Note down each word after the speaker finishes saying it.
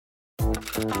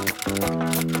Should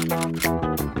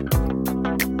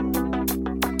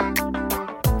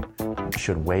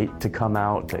wait to come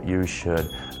out, that you should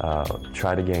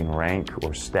try to gain rank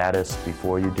or status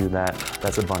before you do that.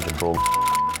 That's a bunch of bull.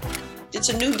 It's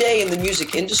a new day in the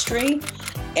music industry,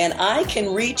 and I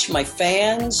can reach my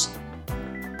fans.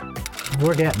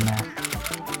 We're getting there.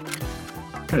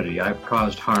 I've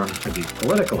caused harm to the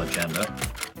political agenda,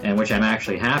 and which I'm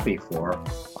actually happy for.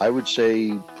 I would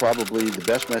say probably the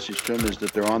best message to them is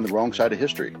that they're on the wrong side of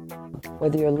history.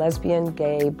 Whether you're lesbian,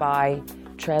 gay, bi,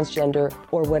 transgender,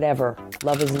 or whatever,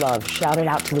 love is love. Shout it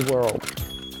out to the world.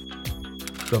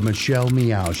 The Michelle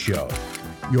Meow Show,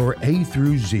 your A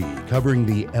through Z, covering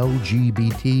the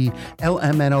LGBT,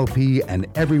 LMNOP, and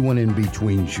everyone in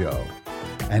between show.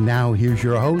 And now here's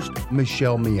your host,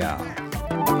 Michelle Meow.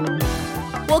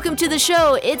 Welcome to the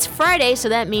show. It's Friday, so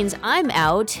that means I'm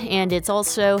out, and it's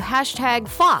also hashtag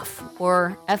FOF,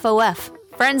 or FOF,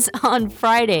 Friends on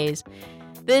Fridays.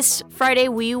 This Friday,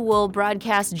 we will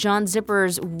broadcast John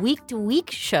Zipper's Week to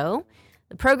Week show.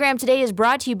 The program today is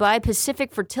brought to you by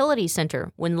Pacific Fertility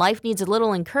Center. When life needs a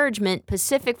little encouragement,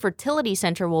 Pacific Fertility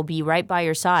Center will be right by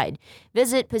your side.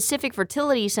 Visit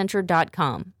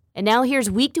pacificfertilitycenter.com. And now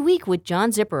here's Week to Week with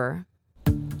John Zipperer.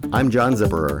 I'm John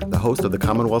Zipperer, the host of the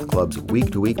Commonwealth Club's Week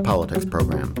to Week Politics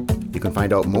program. You can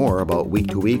find out more about Week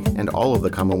to Week and all of the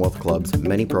Commonwealth Club's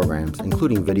many programs,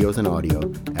 including videos and audio,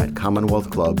 at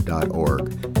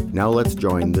commonwealthclub.org. Now let's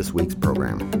join this week's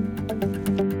program.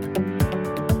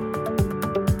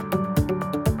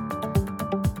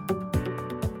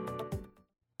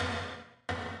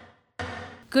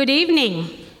 Good evening,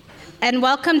 and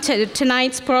welcome to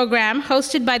tonight's program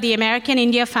hosted by the American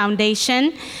India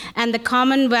Foundation and the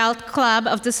Commonwealth Club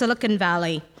of the Silicon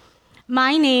Valley.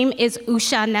 My name is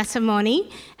Usha Nesamoni,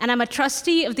 and I'm a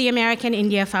trustee of the American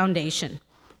India Foundation.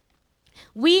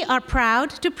 We are proud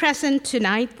to present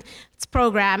tonight's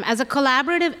program as a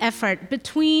collaborative effort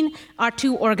between our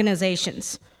two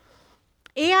organizations.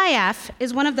 AIF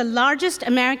is one of the largest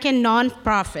American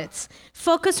nonprofits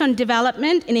focused on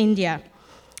development in India.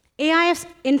 AIF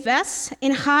invests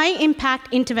in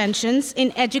high-impact interventions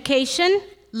in education,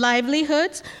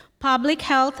 livelihoods, public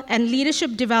health, and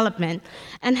leadership development,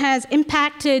 and has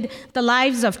impacted the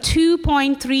lives of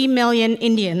 2.3 million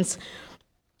Indians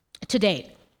to date.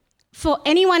 For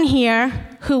anyone here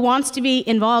who wants to be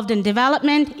involved in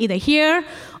development, either here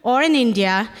or in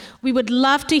India, we would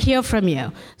love to hear from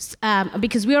you,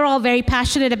 because we're all very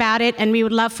passionate about it, and we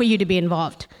would love for you to be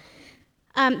involved.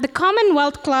 The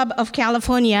Commonwealth Club of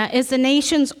California is the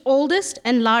nation's oldest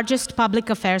and largest public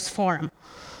affairs forum.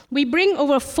 We bring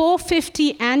over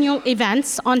 450 annual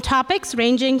events on topics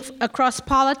ranging across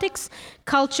politics,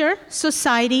 culture,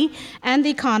 society, and the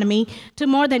economy to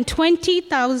more than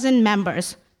 20,000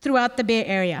 members throughout the Bay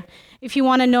Area. If you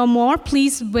want to know more,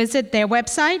 please visit their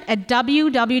website at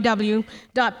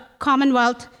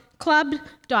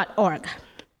www.commonwealthclub.org.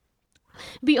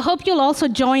 We hope you'll also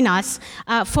join us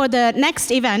for the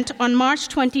next event on March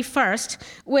 21st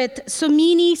with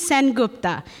Sumini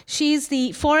Sengupta. She's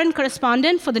the foreign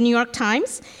correspondent for the New York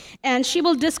Times, and she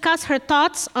will discuss her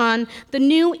thoughts on the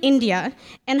new India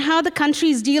and how the country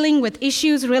is dealing with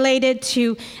issues related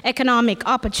to economic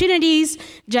opportunities,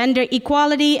 gender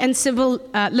equality, and civil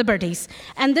liberties.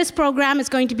 And this program is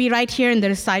going to be right here in the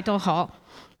recital hall.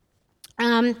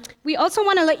 We also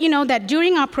want to let you know that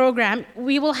during our program,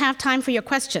 we will have time for your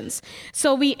questions.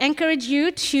 So we encourage you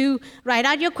to write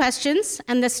out your questions,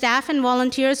 and the staff and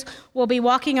volunteers will be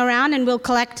walking around and we'll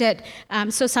collect it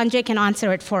so Sanjay can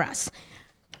answer it for us.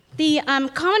 The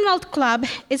Commonwealth Club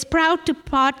is proud to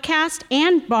podcast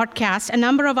and broadcast a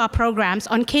number of our programs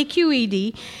on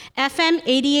KQED, FM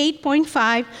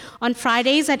 88.5 on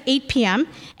Fridays at 8 p.m.,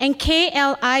 and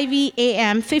KLIV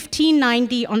AM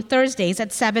 1590 on Thursdays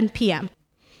at 7 p.m.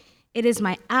 It is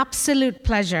my absolute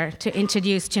pleasure to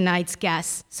introduce tonight's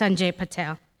guest, Sanjay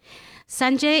Patel.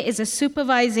 Sanjay is a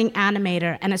supervising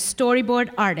animator and a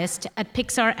storyboard artist at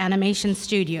Pixar Animation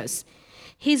Studios.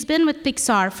 He's been with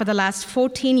Pixar for the last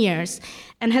 14 years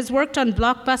and has worked on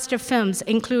blockbuster films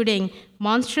including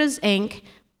Monsters, Inc.,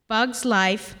 Bugs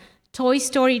Life, Toy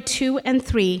Story 2 and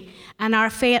 3, and our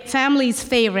family's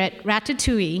favorite,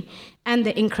 Ratatouille, and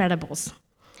The Incredibles.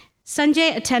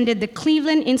 Sanjay attended the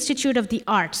Cleveland Institute of the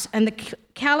Arts and the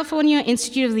California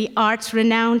Institute of the Arts'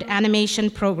 renowned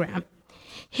animation program.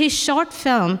 His short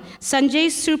film,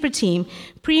 Sanjay's Super Team,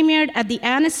 premiered at the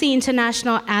Annecy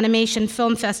International Animation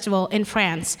Film Festival in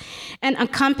France and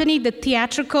accompanied the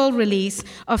theatrical release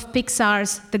of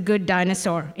Pixar's The Good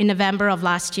Dinosaur in November of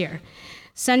last year.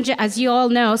 Sanjay, as you all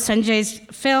know, Sanjay's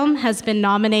film has been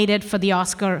nominated for the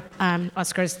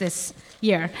Oscars this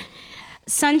year.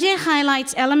 Sanjay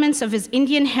highlights elements of his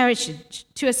Indian heritage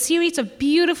to a series of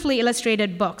beautifully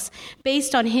illustrated books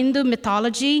based on Hindu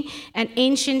mythology and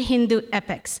ancient Hindu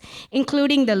epics,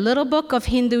 including the Little Book of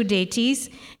Hindu Deities,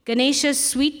 Ganesha's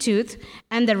Sweet Tooth,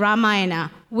 and the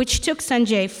Ramayana, which took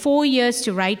Sanjay 4 years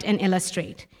to write and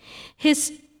illustrate.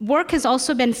 His work has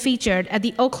also been featured at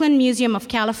the Oakland Museum of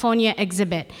California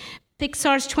exhibit,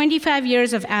 Pixar's 25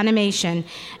 years of animation,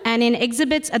 and in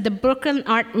exhibits at the Brooklyn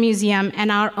Art Museum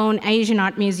and our own Asian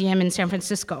Art Museum in San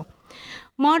Francisco.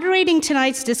 Moderating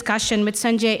tonight's discussion with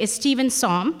Sanjay is Stephen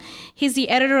Somm. He's the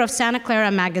editor of Santa Clara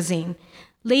Magazine.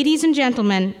 Ladies and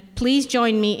gentlemen, please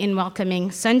join me in welcoming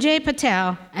Sanjay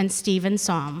Patel and Stephen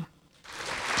Somm.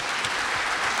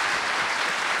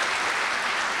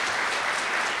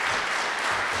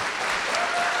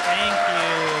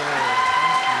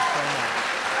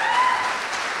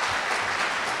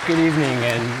 Good evening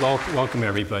and welcome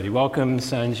everybody. Welcome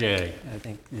Sanjay. I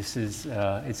think this is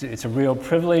it's a real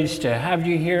privilege to have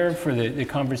you here for the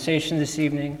conversation this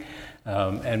evening,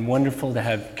 and wonderful to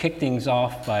have kicked things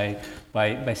off by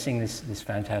seeing this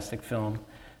fantastic film.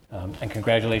 And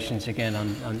congratulations again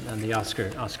on the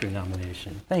Oscar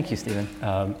nomination. Thank you, Stephen.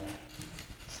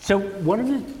 So one of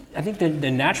I think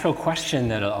the natural question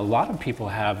that a lot of people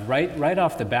have right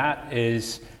off the bat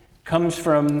comes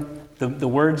from the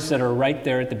words that are right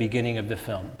there at the beginning of the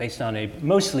film, based on a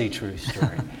mostly true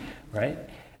story, right?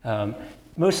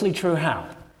 Mostly true how?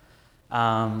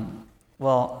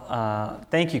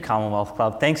 Thank you, Commonwealth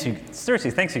Club. Thanks you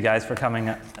guys for coming.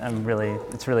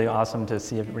 It's really awesome to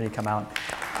see everybody come out.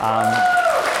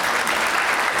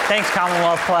 Thanks,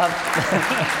 Commonwealth Club.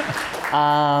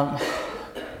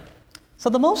 So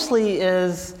the mostly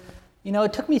is,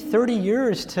 it took me 30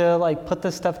 years to put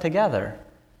this stuff together.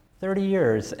 30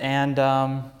 years, and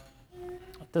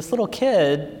this little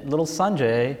kid, little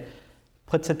Sanjay,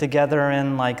 puts it together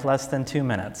in less than 2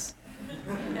 minutes.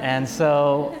 And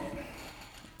so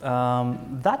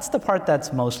that's the part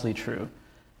that's mostly true.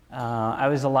 I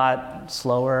was a lot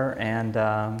slower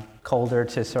and colder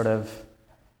to sort of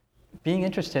being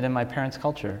interested in my parents'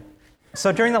 culture.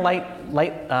 So during the light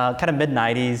kind of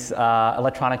mid-90s,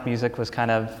 electronic music was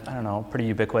kind of, pretty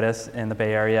ubiquitous in the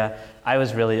Bay Area. I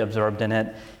was really absorbed in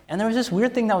it. And there was this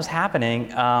weird thing that was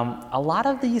happening. A lot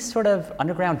of these sort of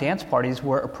underground dance parties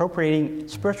were appropriating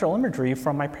spiritual imagery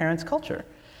from my parents' culture.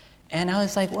 And I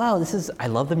was like, wow, I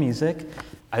love the music.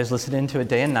 I was listening to it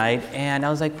day and night. And I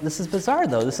was like, this is bizarre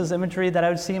though. This is imagery that I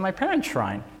would see in my parents'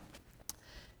 shrine.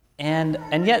 And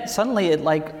yet suddenly it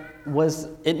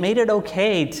made it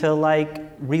okay to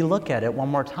relook at it one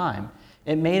more time.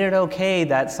 It made it okay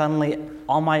that suddenly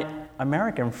all my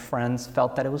American friends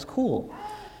felt that it was cool.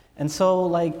 And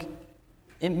so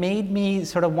it made me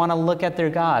sort of want to look at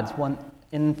their gods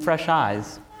in fresh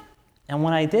eyes. And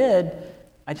when I did,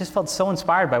 I just felt so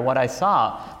inspired by what I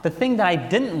saw. The thing that I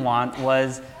didn't want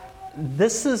was,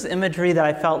 this is imagery that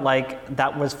I felt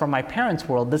that was from my parents'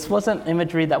 world. This wasn't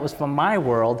imagery that was from my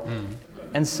world.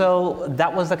 And so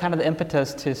that was the kind of the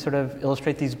impetus to sort of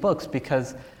illustrate these books,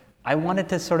 because I wanted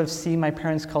to sort of see my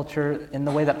parents' culture in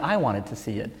the way that I wanted to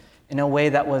see it, in a way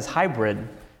that was hybrid,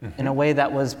 in a way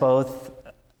that was both,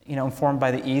 informed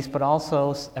by the East, but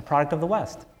also a product of the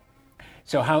West.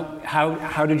 So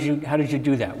how did you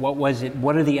do that? What was it?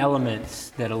 What are the elements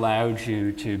that allowed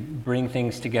you to bring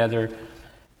things together?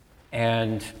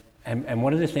 And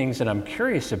one of the things that I'm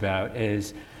curious about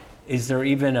is there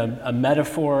even a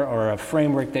metaphor or a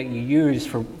framework that you use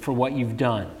for what you've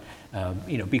done?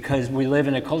 Because we live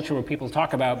in a culture where people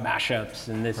talk about mashups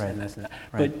and this and this and that.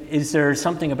 Right. But is there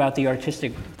something about the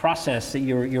artistic process that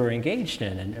you're engaged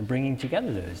in and bringing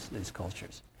together those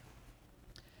cultures?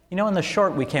 In the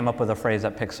short, we came up with a phrase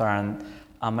at Pixar, and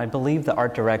I believe the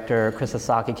art director, Chris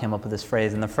Sasaki, came up with this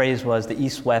phrase, and the phrase was the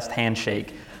East-West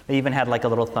handshake. They even had a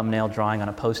little thumbnail drawing on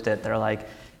a Post-it. They're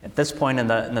at this point in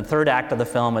the third act of the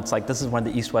film, it's this is when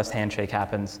the East-West handshake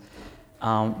happens.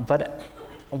 But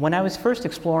when I was first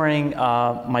exploring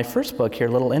my first book here,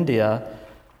 Little India,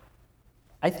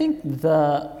 I think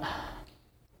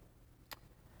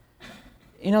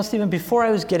Stephen, before I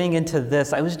was getting into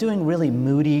this, I was doing really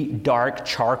moody, dark,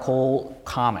 charcoal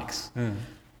comics.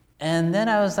 And then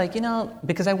I was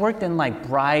because I worked in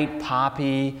bright,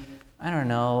 poppy,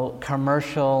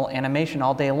 commercial animation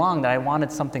all day long, that I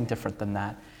wanted something different than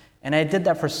that. And I did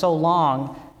that for so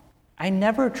long, I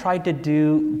never tried to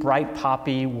do bright,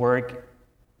 poppy work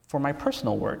for my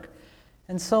personal work.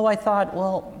 And so I thought,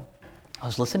 I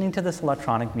was listening to this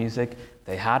electronic music.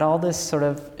 They had all this sort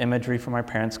of imagery from my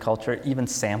parents' culture, even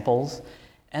samples.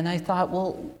 And I thought,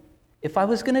 if I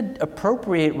was going to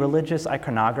appropriate religious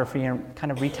iconography and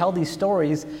kind of retell these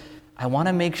stories, I want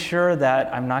to make sure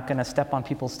that I'm not going to step on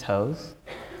people's toes.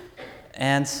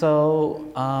 And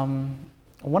so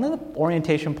one of the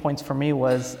orientation points for me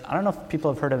was, I don't know if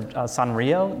people have heard of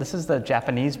Sanrio. This is the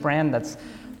Japanese brand that's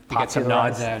You got some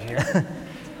nods out here.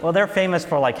 Well, they're famous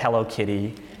for like Hello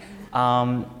Kitty.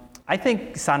 I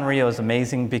think Sanrio is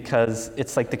amazing because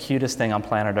it's like the cutest thing on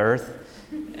planet Earth.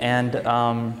 And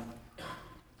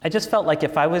I just felt like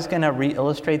if I was going to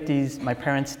re-illustrate my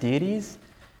parents' deities,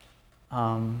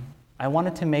 I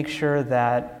wanted to make sure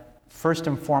that first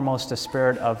and foremost the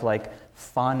spirit of like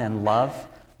fun and love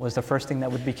was the first thing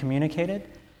that would be communicated.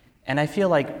 And I feel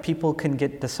like people can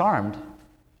get disarmed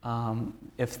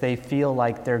if they feel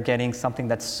like they're getting something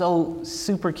that's so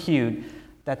super cute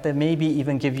that they maybe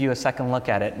even give you a second look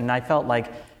at it. And I felt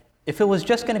like if it was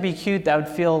just going to be cute, that would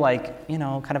feel like,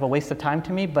 kind of a waste of time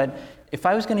to me. But if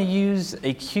I was going to use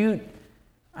a cute,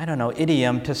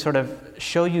 idiom to sort of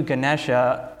show you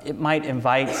Ganesha, it might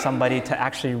invite somebody to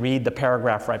actually read the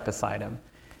paragraph right beside him.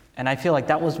 And I feel like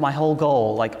that was my whole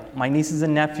goal. Like, my nieces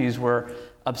and nephews were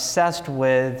obsessed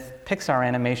with Pixar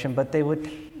animation, but they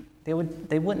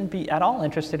wouldn't be at all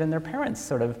interested in their parents'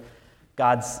 sort of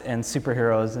gods and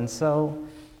superheroes. And so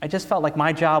I just felt like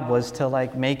my job was to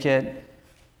like make it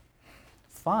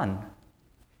fun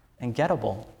and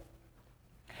gettable.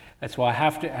 That's why I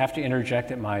have to interject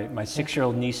that my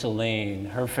 6-year-old niece Elaine,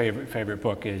 her favorite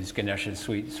book is Ganesha's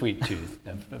Sweet Tooth,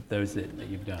 of those that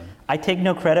you've done. I take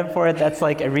no credit for it. That's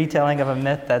like a retelling of a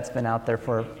myth that's been out there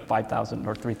for 5,000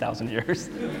 or 3,000 years.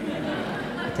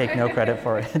 I take no credit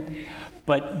for it.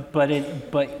 But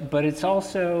it's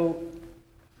also,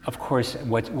 of course,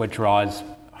 what draws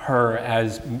her,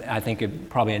 as I think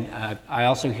I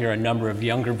also hear a number of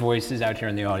younger voices out here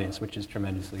in the audience, which is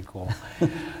tremendously cool.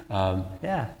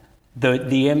 Yeah.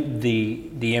 The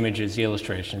images, the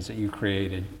illustrations that you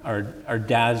created are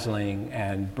dazzling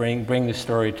and bring the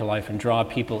story to life and draw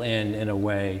people in a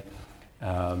way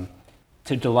to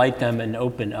delight them and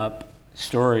open up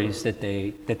stories that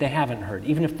they haven't heard.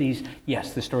 Even if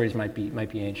the stories might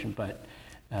be ancient,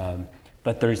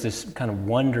 but there's this kind of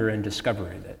wonder and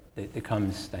discovery that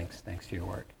comes thanks to your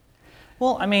work.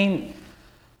 Well, I mean,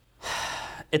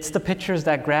 it's the pictures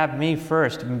that grabbed me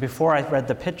first. I mean, before I read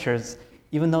the pictures,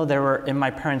 even though they were in my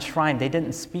parents' shrine, they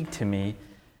didn't speak to me.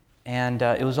 And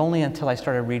it was only until I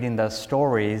started reading the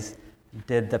stories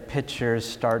did the pictures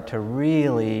start to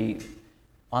really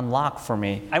unlock for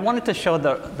me. I wanted to show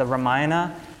the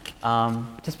Ramayana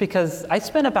just because I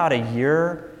spent about a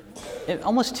year,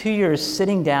 almost 2 years,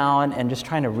 sitting down and just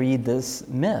trying to read this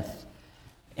myth.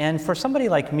 And for somebody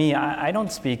like me, I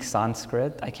don't speak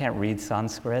Sanskrit. I can't read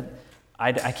Sanskrit.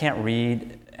 I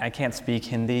can't speak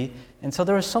Hindi. And so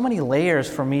there were so many layers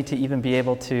for me to even be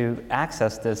able to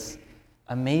access this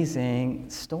amazing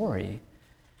story.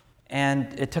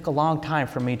 And it took a long time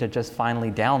for me to just finally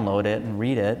download it and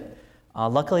read it.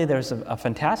 Luckily, there's a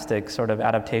fantastic sort of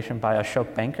adaptation by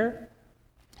Ashok Banker.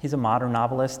 He's a modern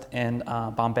novelist in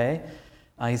Bombay.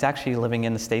 He's actually living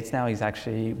in the States now. He's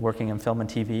actually working in film and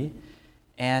TV.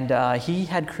 And he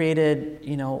had created,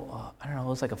 it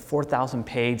was like a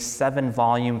 4,000-page,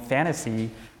 7-volume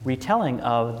fantasy retelling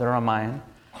of the Ramayana.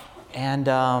 And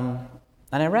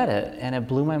I read it, and it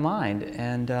blew my mind.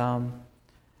 And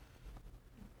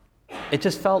it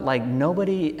just felt like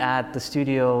nobody at the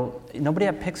studio, nobody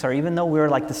at Pixar, even though we were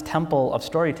like this temple of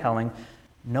storytelling,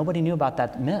 nobody knew about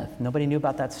that myth. Nobody knew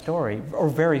about that story, or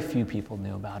very few people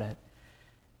knew about it.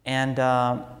 And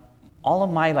all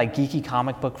of my like geeky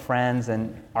comic book friends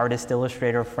and artist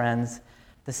illustrator friends,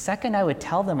 the second I would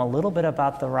tell them a little bit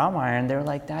about the Ramayana, they're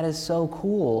like, that is so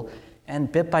cool.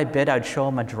 And bit by bit, I'd show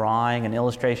them a drawing, an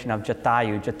illustration of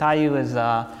Jatayu. Jatayu is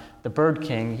the bird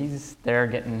king. He's there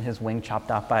getting his wing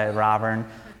chopped off by Ravan,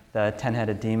 the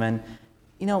 10-headed demon.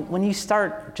 When you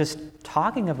start just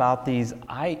talking about these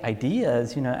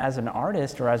ideas, as an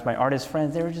artist or as my artist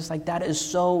friends, they were just like, that is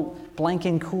so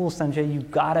blanking cool, Sanjay, you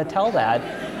gotta tell that.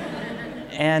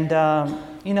 And,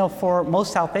 for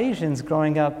most South Asians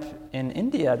growing up in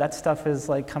India, that stuff is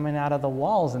like coming out of the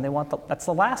walls, and that's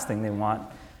the last thing they want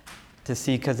to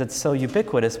see because it's so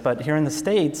ubiquitous. But here in the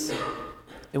States,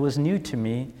 it was new to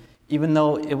me, even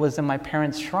though it was in my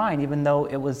parents' shrine, even though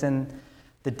it was in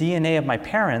the DNA of my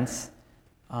parents.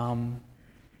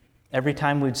 Every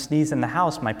time we'd sneeze in the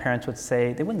house, my parents would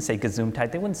say, they wouldn't say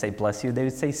Gesundheit, they wouldn't say bless you, they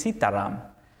would say Sitaram.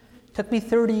 It took me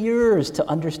 30 years to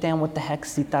understand what the heck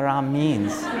Sitaram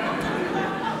means.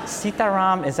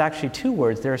 Sitaram is actually 2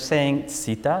 words. They're saying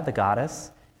Sita, the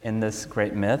goddess, in this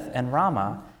great myth, and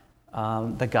Rama,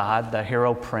 the god, the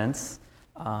hero prince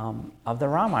of the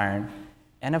Ramayana.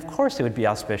 And of course it would be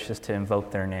auspicious to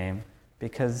invoke their name.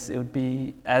 because it would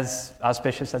be as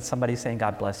auspicious as somebody saying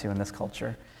God bless you in this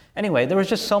culture. Anyway, there was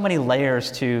just so many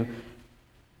layers to,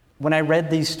 when I read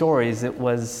these stories, it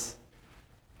was,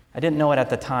 I didn't know it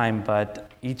at the time,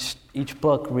 but each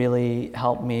book really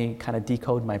helped me kind of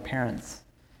decode my parents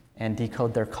and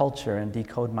decode their culture and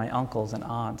decode my uncles and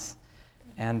aunts.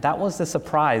 And that was the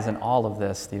surprise in all of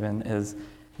this, Stephen, is,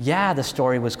 yeah, the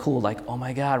story was cool. Like, oh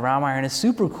my God, Ramayan is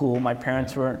super cool. My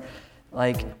parents were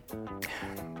like,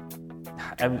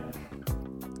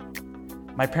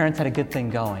 my parents had a good thing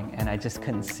going, and I just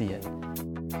couldn't see it.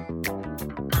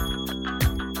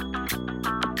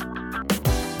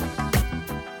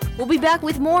 We'll be back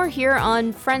with more here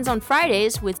on Friends on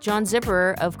Fridays with John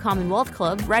Zipperer of Commonwealth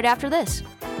Club right after this.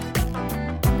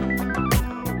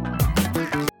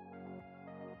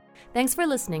 Thanks for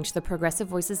listening to the Progressive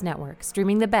Voices Network,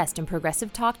 streaming the best in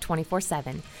progressive talk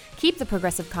 24/7. Keep the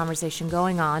progressive conversation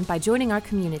going on by joining our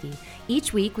community.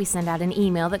 Each week, we send out an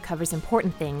email that covers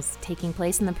important things taking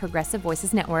place in the Progressive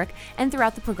Voices Network and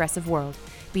throughout the progressive world.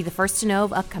 Be the first to know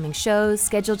of upcoming shows,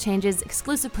 schedule changes,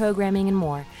 exclusive programming, and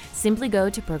more. Simply go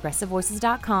to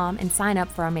progressivevoices.com and sign up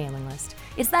for our mailing list.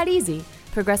 It's that easy.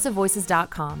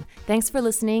 progressivevoices.com. Thanks for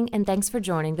listening, and thanks for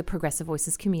joining the Progressive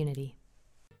Voices community.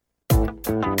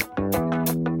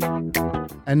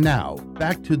 And now,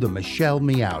 back to the Michelle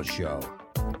Meow Show.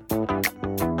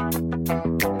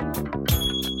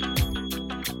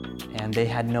 And they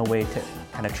had no way to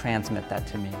kind of transmit that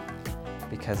to me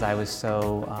because I was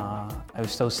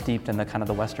so steeped in the kind of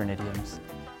the Western idioms.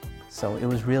 So it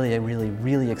was really,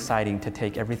 really exciting to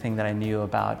take everything that I knew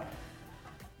about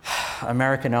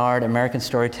American art, American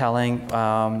storytelling,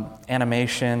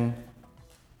 animation,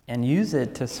 and use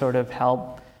it to sort of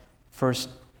help first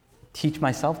teach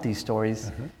myself these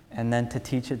stories, and then to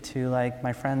teach it to like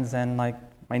my friends and like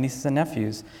my nieces and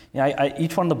nephews. You know,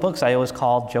 each one of the books I always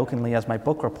called jokingly as my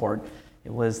book report.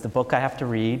 It was the book I have to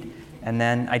read, and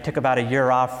then I took about a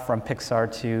year off from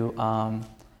Pixar to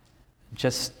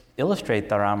just illustrate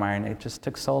the Ramayan. It just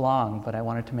took so long, but I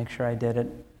wanted to make sure I did it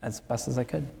as best as I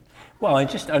could. Well, and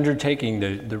just undertaking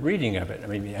the reading of it. I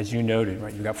mean, as you noted,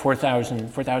 right? You've got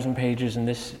 4,000 pages in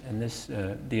this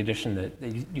the edition that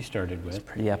you started with. It's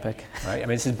pretty epic, right? I mean,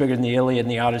 this is bigger than the Iliad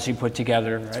and the Odyssey put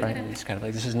together, right? That's right. It's kind of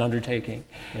like this is an undertaking.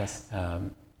 Yes.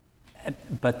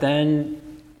 But then,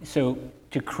 so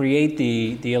to create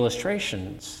the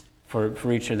illustrations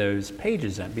for each of those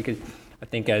pages, then, because I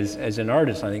think as an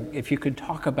artist, I think if you could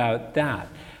talk about that,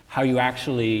 how you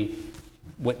actually.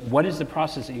 What is the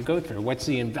process that you go through? What's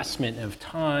the investment of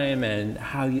time and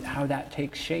how that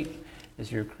takes shape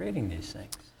as you're creating these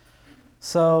things?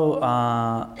 So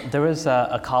there was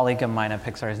a colleague of mine at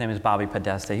Pixar. His name is Bobby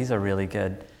Podesta. He's a really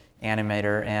good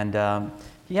animator, and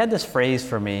he had this phrase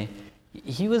for me.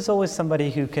 He was always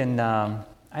somebody who can,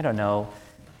 I don't know,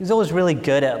 he was always really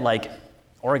good at like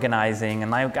organizing,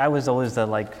 and I was always the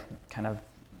like kind of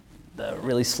the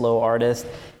really slow artist.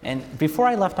 And before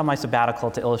I left on my sabbatical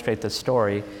to illustrate this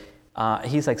story,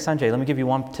 he's like, Sanjay, let me give you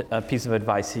one piece of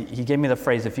advice. He gave me the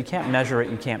phrase, if you can't measure it,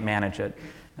 you can't manage it.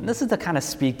 And this is the kind of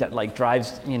speak that like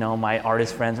drives, you know, my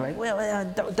artist friends. Like, well,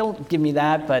 don't give me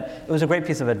that, but it was a great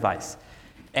piece of advice.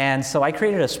 And so I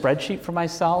created a spreadsheet for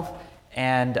myself,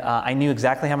 and I knew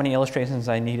exactly how many illustrations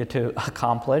I needed to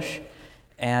accomplish.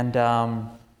 And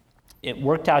it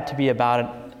worked out to be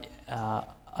about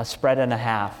a spread and a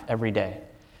half every day,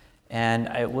 and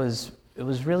it was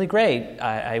really great.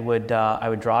 I would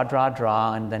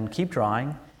draw, and then keep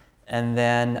drawing, and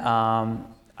then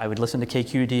I would listen to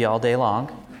KQED all day long.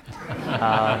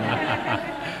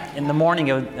 In the morning,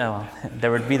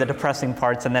 there would be the depressing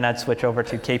parts, and then I'd switch over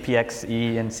to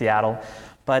KPXE in Seattle.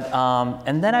 But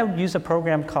and then I would use a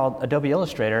program called Adobe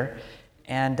Illustrator,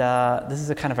 and this is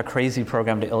a kind of a crazy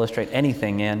program to illustrate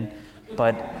anything in,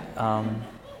 but.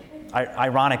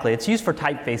 Ironically, it's used for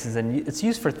typefaces, and it's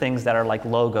used for things that are like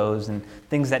logos and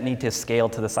things that need to scale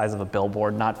to the size of a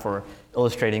billboard, not for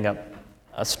illustrating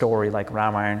a story like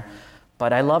Ramayan.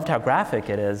 But I loved how graphic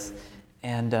it is,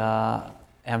 and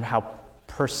how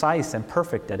precise and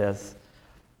perfect it is.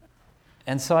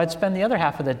 And so I'd spend the other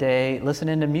half of the day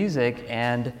listening to music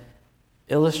and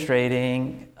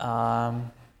illustrating the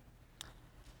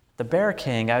Bear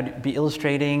King. I'd be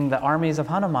illustrating the armies of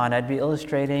Hanuman. I'd be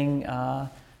illustrating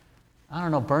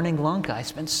Burning Lanka. I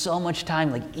spent so much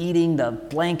time like eating the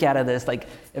blank out of this. Like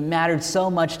it mattered so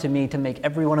much to me to make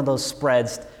every one of those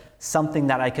spreads something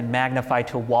that I could magnify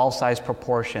to wall-sized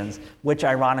proportions, which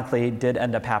ironically did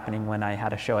end up happening when I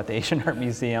had a show at the Asian Art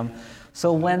Museum.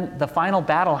 So when the final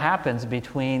battle happens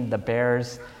between the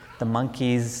bears, the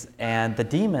monkeys, and the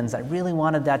demons, I really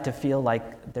wanted that to feel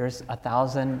like there's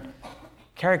 1,000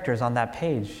 characters on that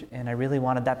page, and I really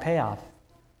wanted that payoff.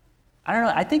 I don't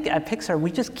know, I think at Pixar,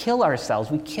 we just kill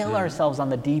ourselves. We kill ourselves on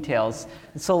the details.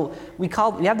 And so we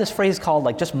have this phrase called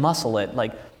like, just muscle it.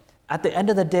 Like at the end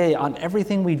of the day, on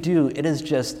everything we do, it is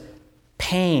just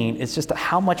pain. It's just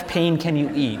how much pain can you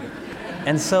eat?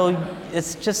 And so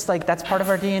it's just like, that's part of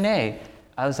our DNA.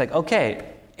 I was like,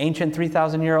 okay, ancient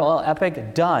 3,000-year-old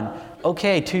epic, done.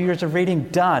 Okay, 2 years of reading,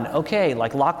 done. Okay,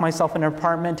 like lock myself in an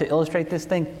apartment to illustrate this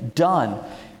thing, done.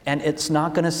 And it's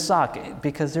not going to suck,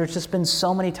 because there's just been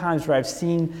so many times where I've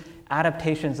seen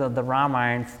adaptations of the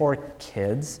Ramayana for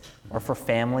kids or for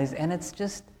families, and it's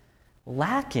just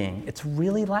lacking. It's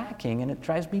really lacking, and it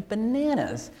drives me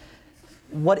bananas.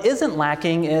 What isn't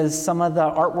lacking is some of the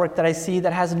artwork that I see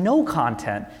that has no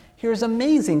content. Here's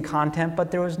amazing content, but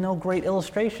there was no great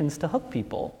illustrations to hook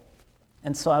people.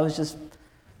 And so I was just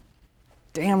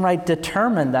damn right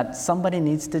determined that somebody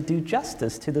needs to do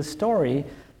justice to the story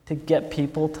to get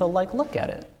people to like look at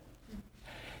it.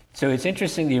 So it's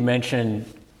interesting that you mentioned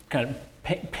kind of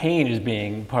pain as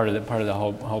being part of the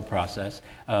whole process.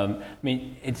 I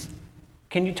mean,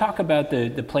 can you talk about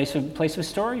the place of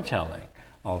storytelling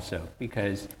also,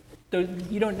 because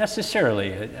you don't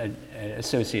necessarily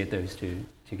associate those two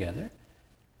together.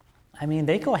 I mean,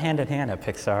 they go hand in hand at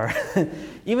Pixar.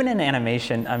 Even in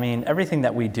animation, I mean, everything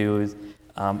that we do is,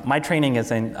 my training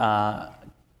is in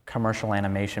commercial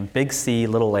animation. Big C,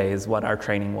 little a is what our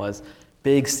training was.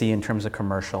 Big C in terms of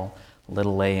commercial,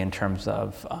 little a in terms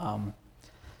of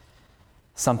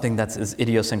something that's as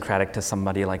idiosyncratic to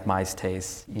somebody like my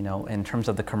taste. You know, in terms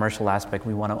of the commercial aspect,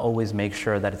 we want to always make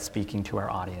sure that it's speaking to our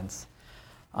audience.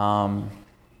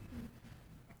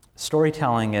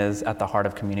 Storytelling is at the heart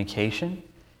of communication,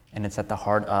 and it's at the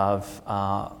heart of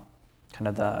kind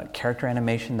of the character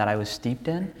animation that I was steeped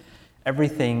in.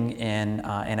 Everything in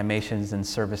animation is in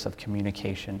service of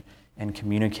communication, and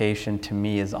communication to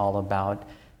me is all about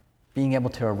being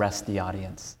able to arrest the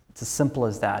audience. It's as simple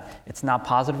as that. It's not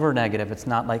positive or negative. It's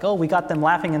not like, oh, we got them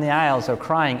laughing in the aisles or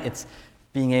crying. It's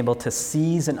being able to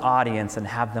seize an audience and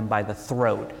have them by the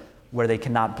throat where they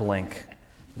cannot blink.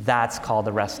 That's called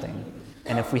arresting.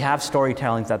 And if we have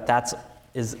storytelling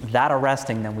is that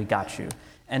arresting, then we got you.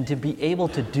 And to be able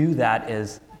to do that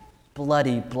is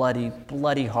bloody, bloody,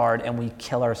 bloody hard, and we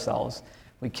kill ourselves.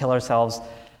 We kill ourselves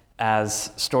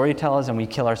as storytellers, and we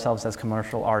kill ourselves as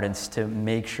commercial artists to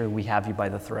make sure we have you by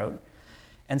the throat.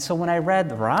 And so when I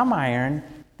read Ramayana,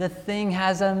 the thing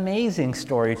has amazing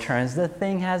story turns. The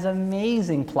thing has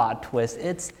amazing plot twists.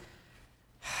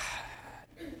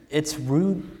 It's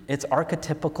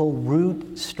archetypical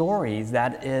root stories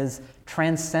that is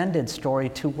transcended story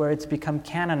to where it's become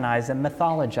canonized and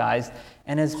mythologized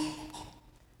and has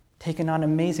taken on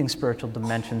amazing spiritual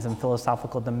dimensions and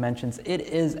philosophical dimensions. It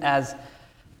is as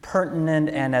pertinent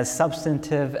and as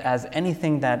substantive as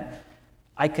anything that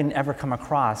I can ever come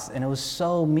across. And it was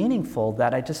so meaningful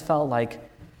that I just felt like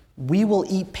we will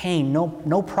eat pain,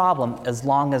 no problem, as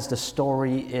long as the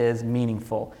story is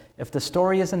meaningful. If the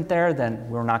story isn't there, then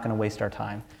we're not going to waste our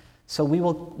time. So we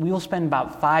will spend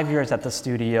about 5 years at the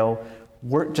studio,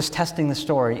 we're just testing the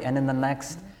story,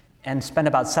 and spend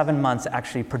about 7 months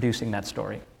actually producing that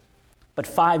story. But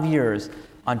 5 years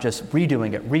on just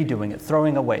redoing it,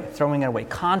 throwing it away,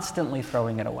 constantly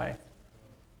throwing it away.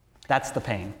 That's the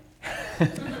pain.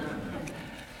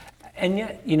 And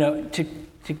yet, you know, to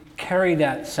carry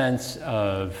that sense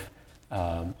of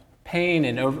pain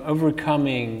and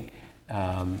overcoming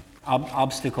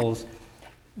obstacles,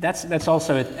 that's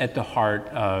also at the heart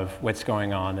of what's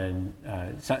going on in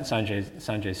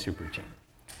Sanjay's Super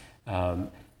Team.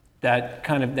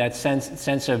 That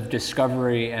sense of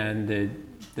discovery and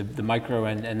the micro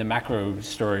and the macro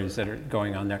stories that are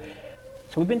going on there.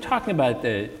 So we've been talking about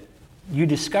you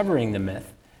discovering the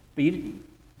myth, but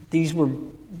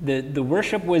the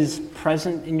worship was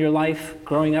present in your life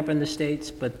growing up in the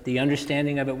States, but the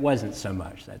understanding of it wasn't so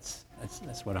much. That's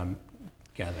what I'm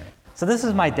gathering. So this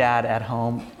is my dad at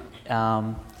home,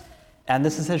 and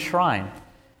this is his shrine.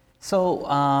 So,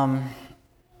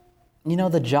 you know,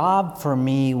 the job for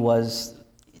me was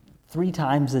 3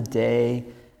 times a day,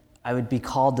 I would be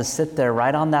called to sit there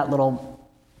right on that little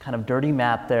kind of dirty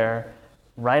mat there,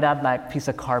 right on that piece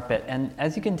of carpet. And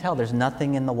as you can tell, there's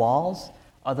nothing in the walls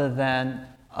other than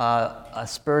a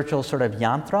spiritual sort of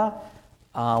yantra,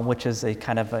 which is a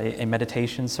kind of a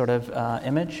meditation sort of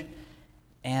image.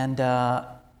 And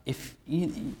if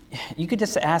you could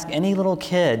just ask any little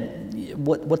kid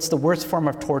what's the worst form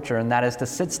of torture, and that is to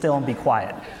sit still and be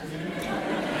quiet.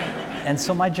 And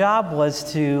so my job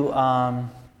was to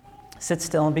sit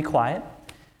still and be quiet,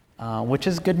 which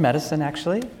is good medicine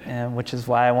actually, and which is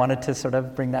why I wanted to sort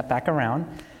of bring that back around.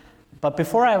 But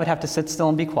before I would have to sit still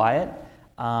and be quiet,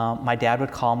 my dad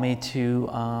would call me to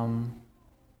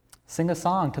sing a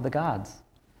song to the gods.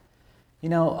 You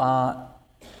know,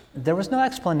 there was no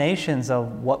explanations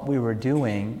of what we were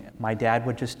doing. My dad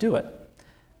would just do it.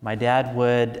 My dad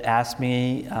would ask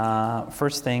me,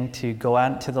 first thing, to go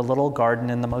out into the little garden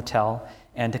in the motel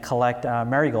and to collect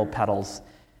marigold petals.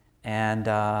 And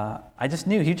I just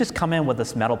knew. He'd just come in with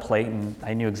this metal plate, and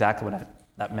I knew exactly what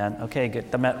that meant. Okay,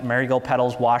 get the marigold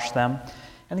petals, wash them,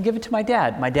 and then give it to my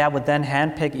dad. My dad would then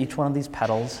handpick each one of these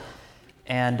petals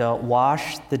and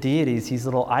wash the deities, these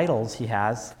little idols he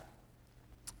has,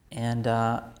 and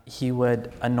he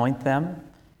would anoint them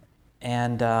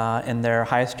and in their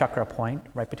highest chakra point,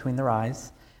 right between their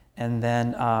eyes, and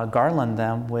then garland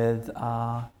them with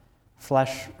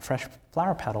fresh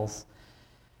flower petals.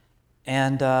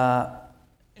 And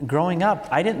growing up,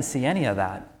 I didn't see any of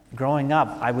that. Growing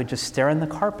up, I would just stare in the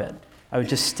carpet. I would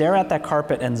just stare at that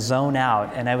carpet and zone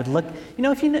out. And I would look,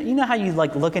 if you know how you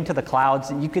like look into the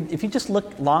clouds, if you just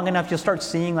look long enough, you'll start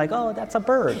seeing like, oh, that's a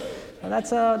bird, or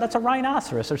that's a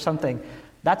rhinoceros or something.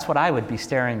 That's what I would be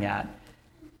staring at.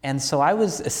 And so I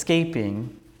was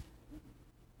escaping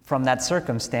from that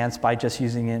circumstance by just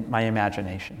using my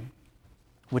imagination,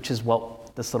 which is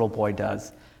what this little boy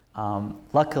does.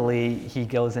 Luckily, he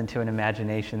goes into an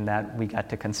imagination that we got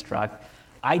to construct.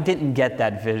 I didn't get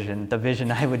that vision. The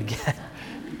vision I would get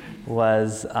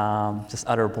was just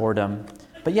utter boredom.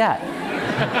 But yeah.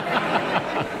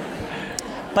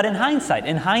 But in hindsight,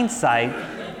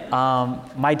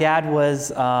 my dad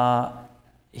was,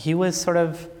 he was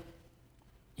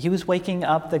waking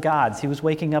up the gods. He was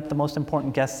waking up the most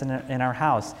important guests in our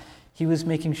house. He was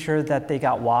making sure that they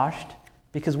got washed,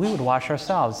 because we would wash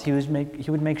ourselves. He would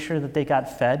make sure that they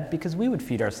got fed, because we would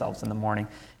feed ourselves in the morning.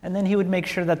 And then he would make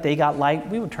sure that they got light.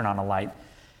 We would turn on a light.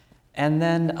 And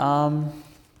then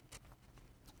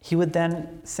he would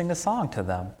then sing a song to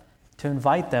them to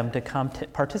invite them to come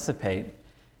participate,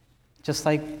 just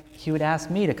like he would ask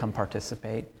me to come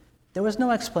participate. There was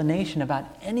no explanation about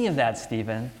any of that,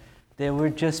 Stephen. There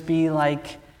would just be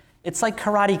like, it's like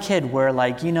Karate Kid, where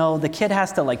the kid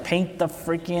has to paint the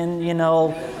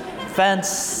freaking, fence,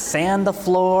 sand the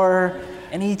floor,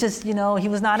 and he just, he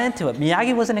was not into it.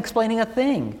 Miyagi wasn't explaining a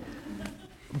thing.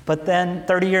 But then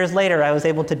 30 years later, I was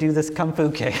able to do this kung fu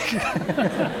kick.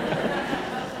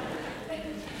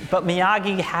 But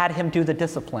Miyagi had him do the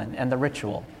discipline and the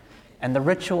ritual. And the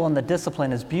ritual and the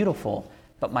discipline is beautiful.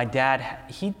 But my dad,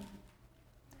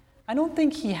 I don't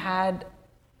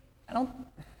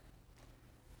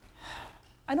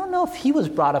know if he was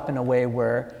brought up in a way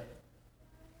where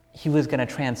he was going to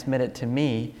transmit it to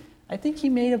me. I think he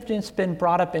may have just been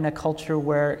brought up in a culture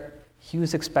where he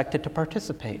was expected to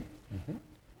participate. Mm-hmm.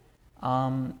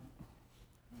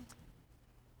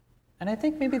 And I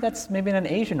think maybe that's an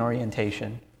Asian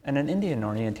orientation and an Indian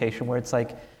orientation, where it's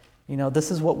like,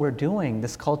 this is what we're doing.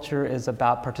 This culture is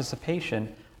about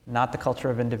participation, not the culture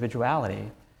of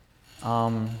individuality.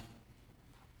 And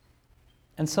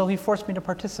so he forced me to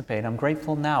participate. I'm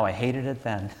grateful now. I hated it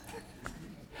then.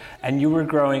 And you were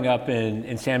growing up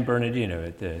in San Bernardino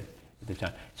at the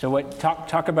time. So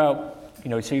talk about,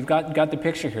 so you've got the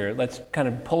picture here. Let's kind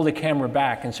of pull the camera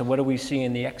back. And so what do we see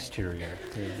in the exterior?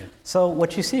 So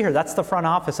what you see here, that's the front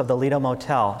office of the Lido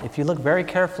Motel. If you look very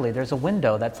carefully, there's a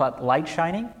window that's got light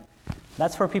shining.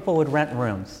 That's where people would rent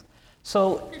rooms.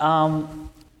 So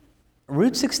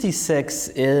Route 66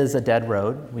 is a dead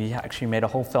road. We actually made a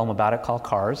whole film about it called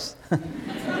Cars.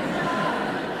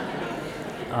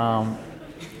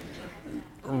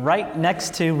 Right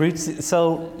next to Route,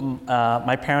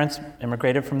 my parents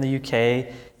immigrated from the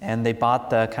UK, and they bought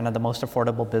the most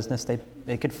affordable business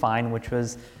they could find, which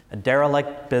was a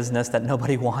derelict business that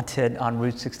nobody wanted on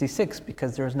Route 66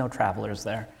 because there was no travelers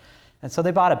there. And so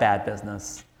they bought a bad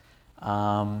business.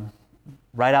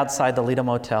 Right outside the Lido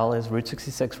Motel is Route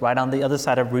 66. Right on the other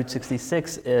side of Route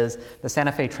 66 is the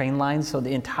Santa Fe train line. So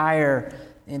the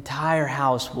entire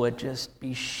house would just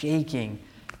be shaking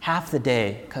half the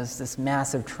day because this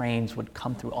massive trains would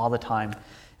come through all the time.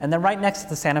 And then right next to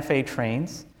the Santa Fe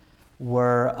trains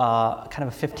were kind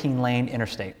of a 15-lane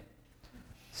interstate.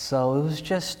 So it was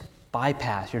just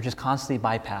bypass. You're just constantly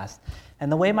bypassed.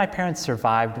 And the way my parents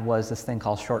survived was this thing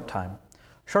called short time.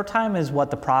 Short time is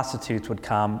what the prostitutes would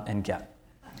come and get.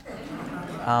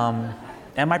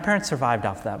 And my parents survived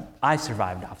off that. I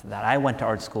survived off of that. I went to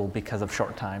art school because of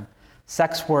short time.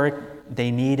 Sex work, they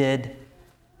needed.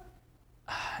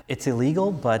 It's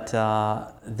illegal, but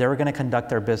they were going to conduct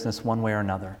their business one way or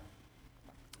another.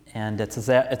 And it's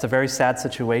a very sad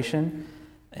situation.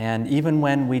 And even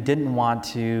when we didn't want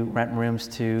to rent rooms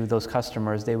to those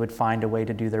customers, they would find a way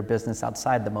to do their business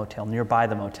outside the motel, nearby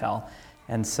the motel.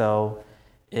 And so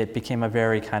it became a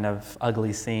very kind of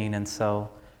ugly scene. And so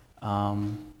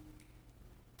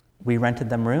we rented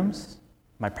them rooms.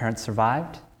 My parents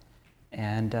survived,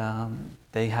 and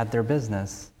they had their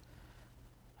business.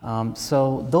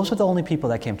 So those are the only people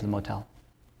that came to the motel.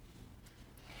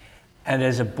 And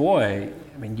as a boy,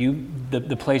 I mean,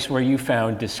 the place where you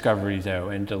found discovery, though,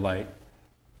 and delight,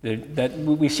 that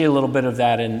we see a little bit of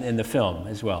that in the film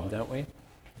as well, don't we?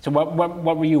 So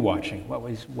what were you watching? What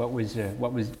was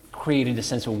creating a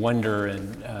sense of wonder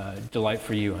and delight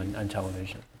for you on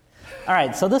television? All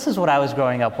right, so this is what I was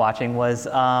growing up watching was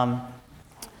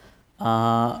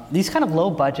these kind of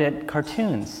low-budget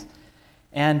cartoons.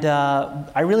 And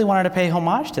I really wanted to pay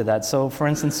homage to that. So, for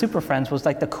instance, Super Friends was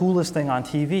like the coolest thing on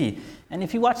TV. And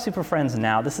if you watch Super Friends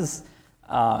now, this is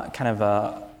kind of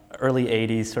a early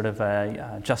 80s sort of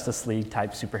a Justice League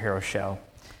type superhero show.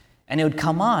 And it would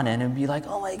come on and it would be like,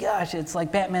 oh my gosh, it's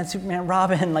like Batman, Superman,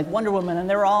 Robin, like Wonder Woman, and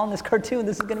they're all in this cartoon.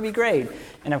 This is going to be great.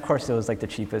 And of course, it was like the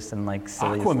cheapest and like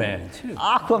silliest. Aquaman, too.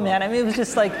 Aquaman. I mean, it was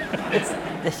just like,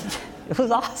 it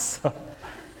was awesome.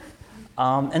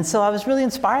 And so I was really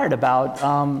inspired about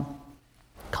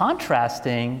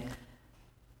contrasting,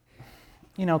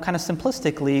 kind of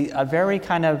simplistically, a very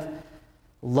kind of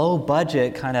low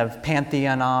budget kind of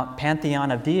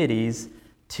pantheon of deities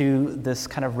to this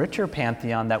kind of richer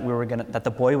pantheon that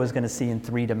the boy was going to see in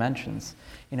 3 dimensions.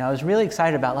 I was really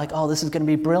excited about like, oh, this is going to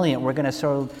be brilliant. We're going to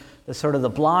show the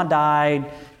blonde-eyed,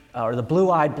 or the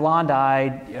blue-eyed,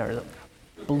 blonde-eyed, or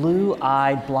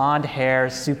blue-eyed, blonde-hair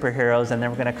superheroes, and then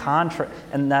we're going to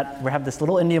we have this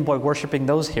little Indian boy worshiping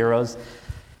those heroes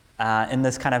in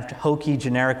this kind of hokey,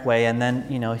 generic way, and then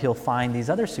he'll find these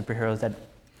other superheroes that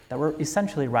were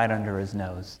essentially right under his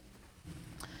nose.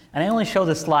 And I only show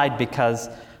this slide because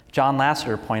John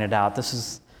Lasseter pointed out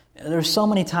there's so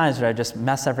many times where I just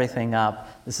mess everything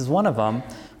up. This is one of them.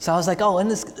 So I was like, oh, and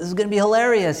this is going to be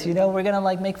hilarious. We're going to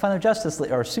like make fun of Justice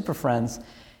League or Super Friends.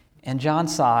 And John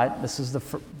saw it. This is the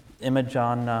image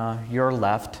on your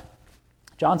left.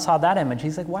 John saw that image.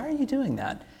 He's like, why are you doing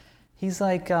that? He's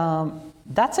like,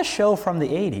 that's a show from the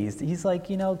 80s. He's like,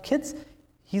 kids,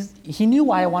 he knew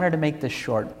why I wanted to make this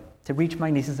short, to reach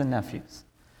my nieces and nephews.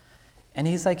 And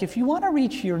he's like, if you want to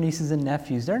reach your nieces and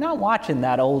nephews, they're not watching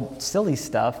that old silly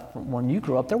stuff from when you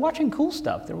grew up. They're watching cool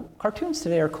stuff. Cartoons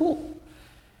today are cool.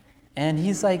 And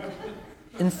he's like,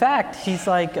 in fact, he's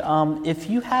like, if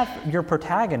you have your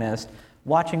protagonist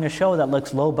watching a show that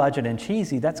looks low budget and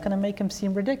cheesy, that's going to make him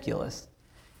seem ridiculous.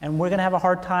 And we're going to have a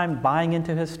hard time buying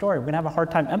into his story. We're going to have a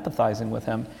hard time empathizing with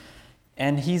him.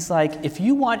 And he's like, if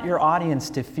you want your audience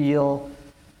to feel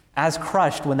as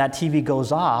crushed when that TV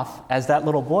goes off as that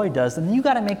little boy does, then you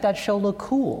got to make that show look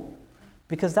cool,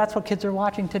 because that's what kids are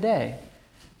watching today.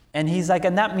 And he's like,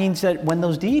 and that means that when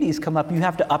those deities come up, you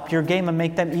have to up your game and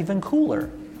make them even cooler.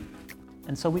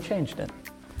 And so we changed it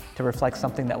to reflect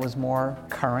something that was more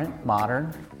current,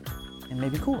 modern, and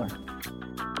maybe cooler.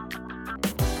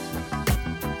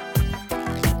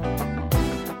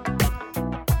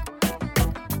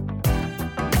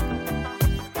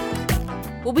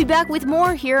 We'll be back with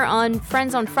more here on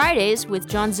Friends on Fridays with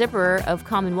John Zipperer of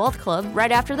Commonwealth Club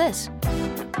right after this.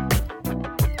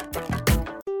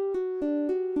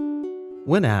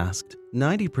 When asked,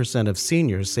 90% of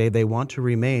seniors say they want to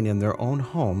remain in their own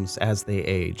homes as they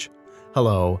age.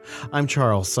 Hello, I'm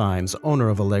Charles Symes, owner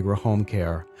of Allegra Home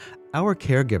Care. Our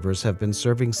caregivers have been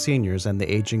serving seniors and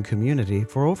the aging community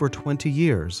for over 20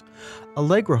 years.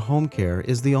 Allegra Home Care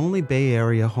is the only Bay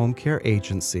Area home care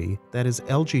agency that is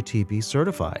LGTB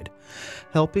certified.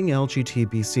 Helping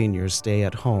LGTB seniors stay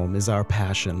at home is our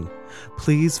passion.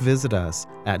 Please visit us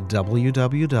at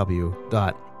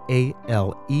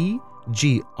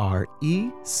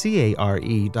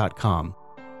www.alegrecare.com.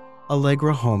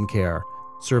 Allegra Home Care,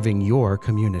 serving your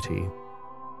community.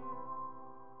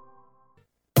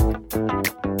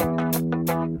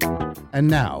 And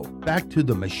now, back to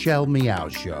the Michelle Meow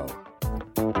Show.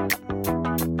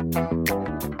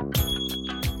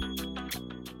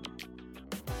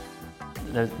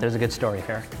 There's a good story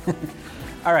here.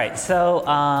 All right, so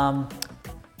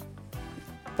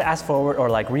fast forward or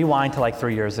like rewind to like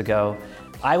 3 years ago.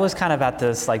 I was kind of at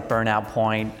this like burnout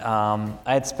point. I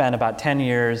had spent about 10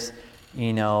 years,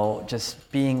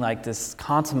 just being like this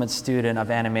consummate student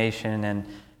of animation and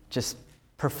just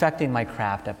perfecting my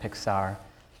craft at Pixar.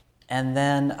 And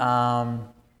then I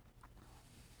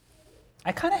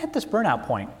kind of hit this burnout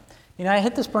point. I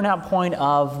hit this burnout point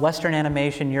of Western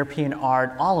animation, European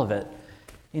art, all of it.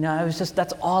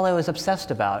 That's all I was obsessed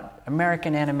about.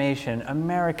 American animation,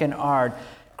 American art,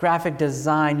 graphic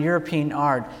design, European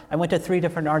art. I went to 3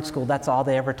 different art schools. That's all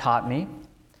they ever taught me.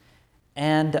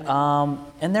 And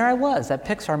there I was at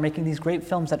Pixar making these great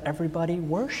films that everybody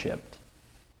worshipped.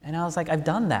 And I was like, I've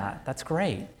done that. That's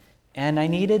great. And I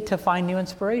needed to find new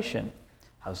inspiration.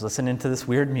 I was listening to this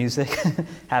weird music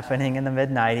happening in the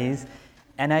mid-90s,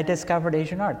 and I discovered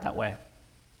Asian art that way.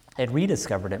 I had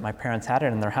rediscovered it. My parents had it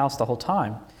in their house the whole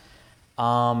time.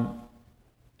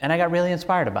 And I got really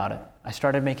inspired about it. I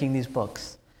started making these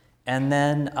books. And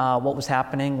then what was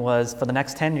happening was, for the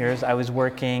next 10 years, I was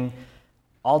working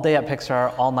all day at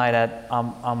Pixar, all night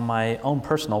on my own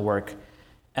personal work.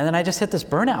 And then I just hit this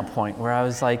burnout point where I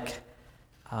was like,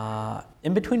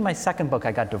 in between my second book,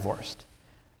 I got divorced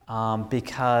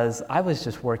because I was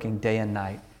just working day and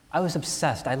night. I was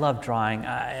obsessed. I love drawing.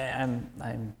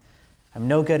 I'm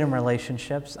no good in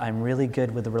relationships. I'm really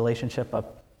good with the relationship of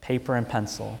paper and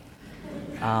pencil.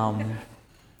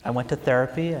 I went to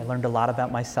therapy. I learned a lot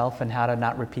about myself and how to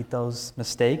not repeat those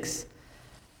mistakes.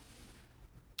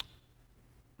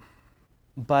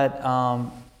 But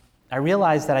I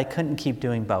realized that I couldn't keep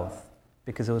doing both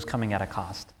because it was coming at a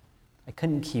cost. I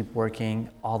couldn't keep working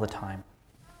all the time.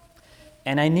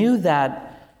 And I knew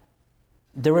that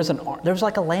there was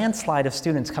like a landslide of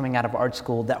students coming out of art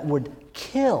school that would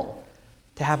kill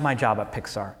to have my job at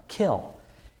Pixar, kill.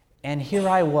 And here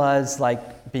I was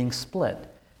like being split.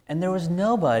 And there was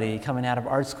nobody coming out of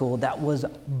art school that was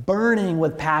burning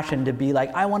with passion to be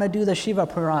like, I want to do the Shiva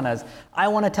Puranas. I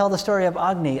want to tell the story of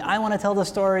Agni. I want to tell the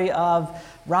story of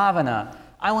Ravana.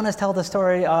 I want to tell the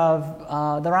story of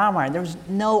the Ramayana. There was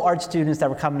no art students that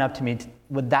were coming up to me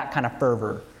with that kind of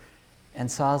fervor.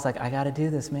 And so I was like, I got to do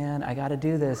this, man. I got to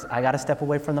do this. I got to step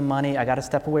away from the money. I got to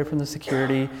step away from the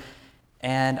security.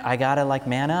 And I got to like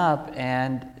man up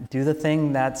and do the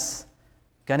thing that's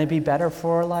going to be better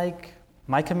for like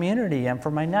my community and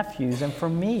for my nephews and for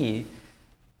me.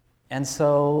 And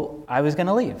so I was going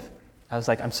to leave. I was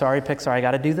like, I'm sorry, Pixar, I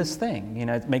got to do this thing. You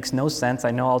know, it makes no sense.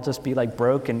 I know I'll just be like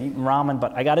broke and eating ramen,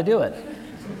 but I got to do it.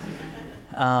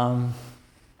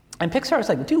 And Pixar was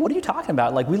like, dude, what are you talking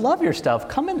about? Like, we love your stuff.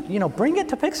 Come and, you know, bring it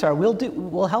to Pixar.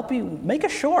 We'll help you make a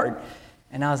short.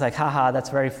 And I was like, haha, that's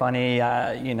very funny.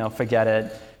 You know, forget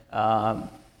it. I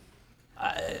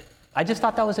just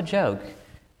thought that was a joke.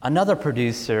 Another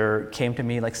producer came to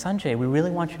me like, Sanjay, we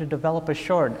really want you to develop a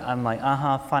short. I'm like,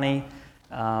 funny.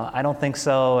 I don't think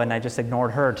so. And I just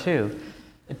ignored her too.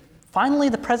 Finally,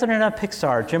 the president of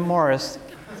Pixar, Jim Morris,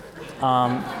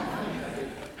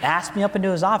 asked me up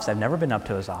into his office. I've never been up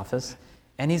to his office.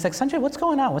 And he's like, Sanjay, what's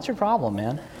going on? What's your problem,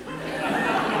 man?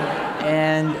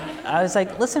 And I was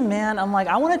like, listen, man, I'm like,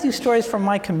 I want to do stories from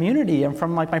my community and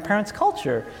from like my parents'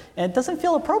 culture. And it doesn't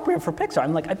feel appropriate for Pixar.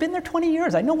 I'm like, I've been there 20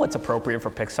 years. I know what's appropriate for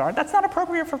Pixar. That's not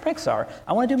appropriate for Pixar.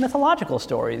 I want to do mythological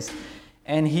stories.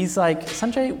 And he's like,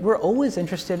 Sanjay, we're always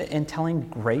interested in telling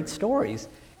great stories.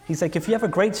 He's like, if you have a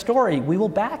great story, we will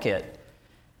back it.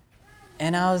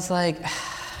 And I was like,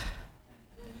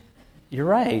 you're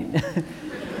right.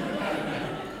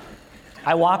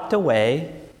 I walked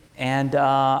away and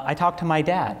I talked to my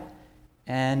dad.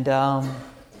 And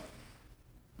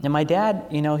my dad,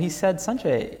 you know, he said,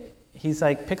 Sanjay, he's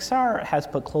like, Pixar has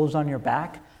put clothes on your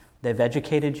back. They've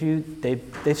educated you.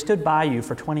 They've stood by you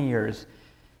for 20 years.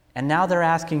 And now they're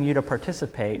asking you to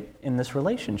participate in this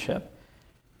relationship.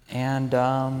 And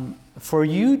for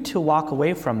you to walk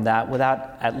away from that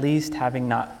without at least having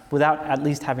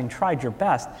tried your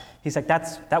best, he's like,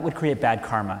 that would create bad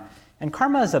karma. And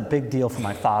karma is a big deal for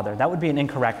my father. That would be an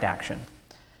incorrect action.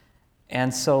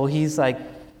 And so he's like,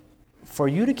 for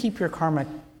you to keep your karma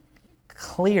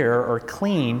clear or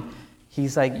clean,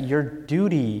 he's like, your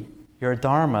duty, your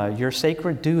dharma, your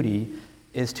sacred duty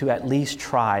is to at least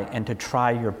try and to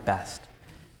try your best.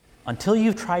 Until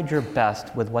you've tried your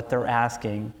best with what they're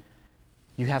asking,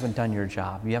 you haven't done your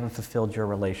job. You haven't fulfilled your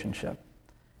relationship.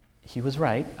 He was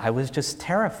right. I was just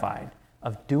terrified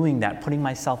of doing that, putting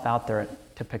myself out there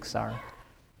to Pixar.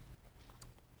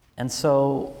 And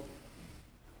so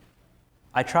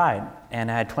I tried,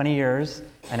 and I had 20 years,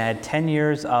 and I had 10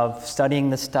 years of studying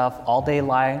this stuff all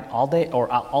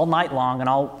night long and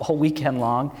all weekend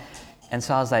long. And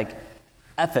so I was like,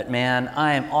 F it, man,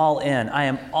 I am all in. I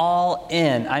am all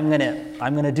in. I'm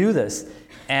gonna do this.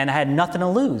 And I had nothing to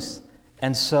lose.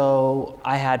 And so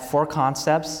I had 4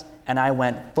 concepts, and I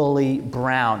went fully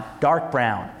brown, dark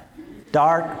brown.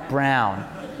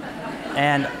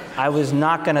 And I was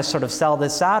not gonna sort of sell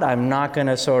this out. I'm not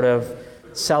gonna sort of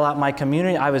sell out my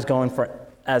community. I was going for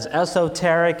as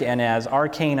esoteric and as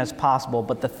arcane as possible,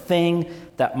 but the thing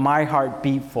that my heart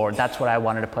beat for, that's what I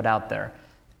wanted to put out there.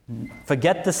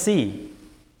 Forget the C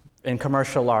in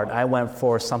commercial art. I went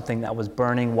for something that was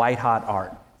burning white-hot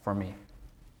art for me.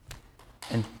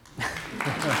 And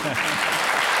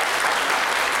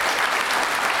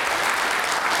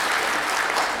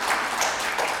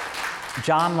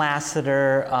John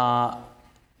Lasseter.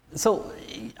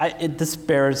 This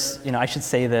bears, I should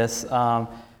say this. John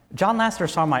Lasseter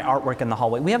saw my artwork in the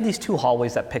hallway. We have these two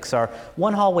hallways at Pixar.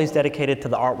 One hallway is dedicated to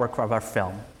the artwork of our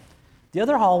film. The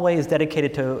other hallway is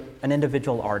dedicated to an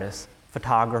individual artist,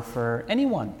 photographer,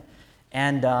 anyone.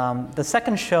 And the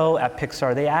second show at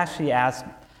Pixar, they actually asked,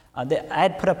 I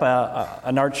had put up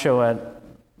an art show at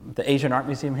the Asian Art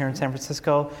Museum here in San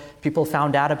Francisco. People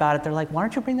found out about it. They're like, why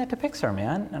don't you bring that to Pixar,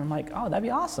 man? And I'm like, oh, that'd be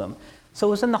awesome. So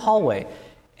it was in the hallway.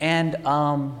 And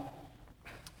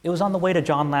it was on the way to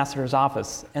John Lasseter's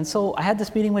office. And so I had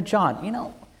this meeting with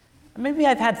John. Maybe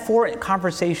I've had 4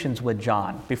 conversations with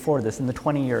John before this in the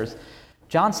 20 years.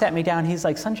 John sat me down. He's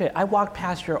like, Sanjay, I walked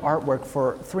past your artwork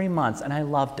for 3 months and I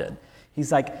loved it.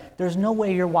 He's like, there's no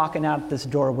way you're walking out this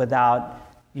door without,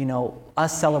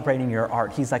 us celebrating your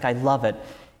art. He's like, I love it.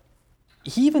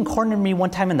 He even cornered me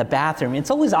one time in the bathroom. It's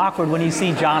always awkward when you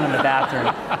see John in the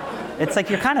bathroom. It's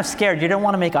like you're kind of scared. You don't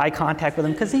want to make eye contact with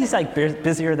him because he's like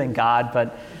busier than God.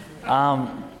 But, I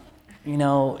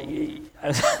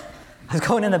was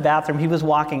going in the bathroom. He was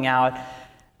walking out.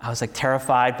 I was like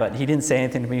terrified, but he didn't say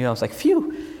anything to me. I was like,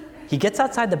 phew. He gets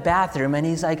outside the bathroom and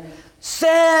he's like,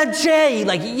 Sanjay! He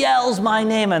like yells my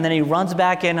name and then he runs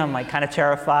back in. I'm like kind of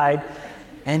terrified.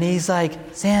 And he's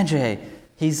like, Sanjay.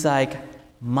 He's like,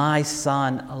 my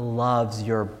son loves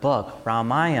your book,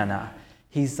 Ramayana.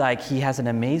 He's like, he has an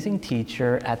amazing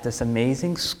teacher at this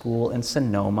amazing school in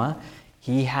Sonoma.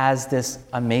 He has this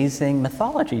amazing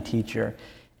mythology teacher.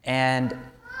 And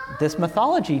this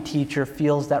mythology teacher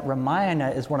feels that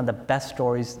Ramayana is one of the best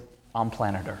stories on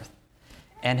planet Earth.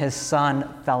 And his son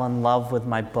fell in love with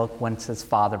my book once his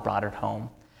father brought it home.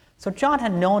 So John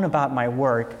had known about my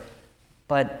work,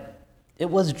 but it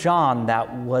was John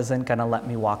that wasn't going to let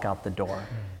me walk out the door.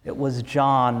 It was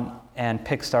John and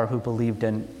Pixar who believed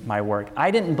in my work.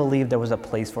 I didn't believe there was a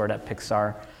place for it at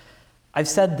Pixar. I've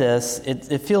said this,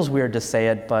 it feels weird to say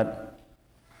it, but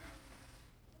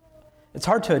it's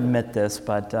hard to admit this,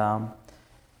 but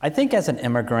I think as an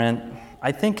immigrant,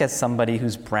 I think as somebody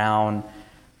who's brown,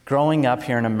 growing up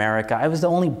here in America, I was the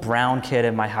only brown kid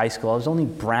in my high school. I was the only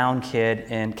brown kid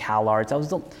in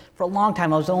CalArts. For a long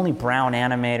time, I was the only brown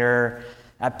animator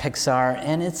at Pixar,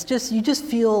 and it's just, you just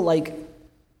feel like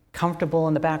comfortable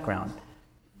in the background.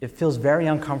 It feels very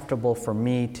uncomfortable for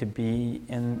me to be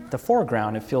in the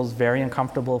foreground. It feels very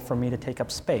uncomfortable for me to take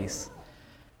up space,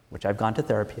 which I've gone to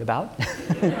therapy about.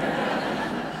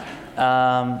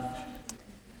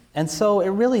 And so it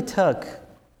really took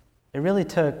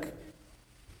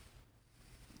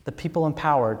the people in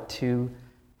power to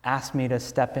ask me to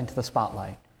step into the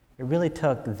spotlight. It really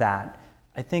took that.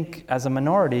 I think as a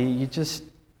minority,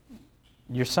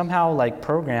 you're somehow like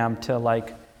programmed to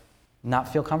like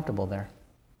not feel comfortable there.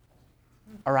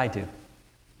 Or I do.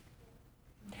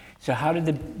 So how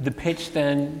did the pitch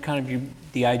then kind of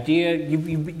the idea,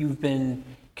 you've been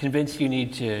convinced you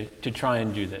need to try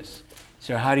and do this.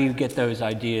 So how do you get those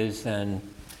ideas then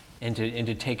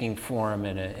into taking form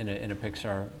in a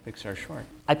Pixar short?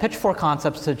 I pitched 4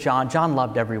 concepts to John. John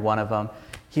loved every one of them.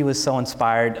 He was so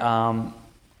inspired.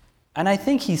 And I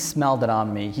think he smelled it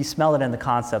on me. He smelled it in the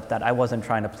concept that I wasn't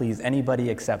trying to please anybody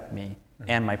except me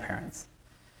and my parents.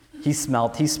 He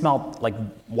smelled like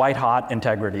white hot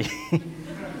integrity.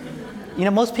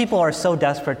 Most people are so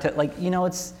desperate to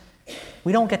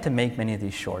we don't get to make many of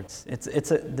these shorts.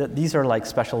 These are like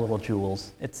special little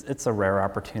jewels. It's a rare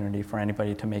opportunity for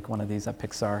anybody to make one of these at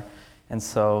Pixar. And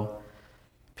so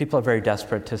people are very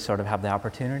desperate to sort of have the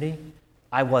opportunity.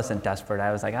 I wasn't desperate.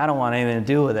 I was like, I don't want anything to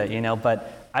do with it,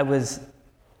 but I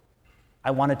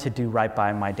wanted to do right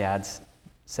by my dad's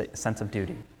sense of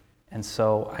duty. And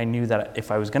so I knew that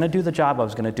if I was going to do the job, I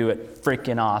was going to do it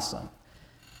freaking awesome.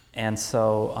 And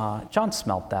so John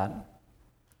smelt that.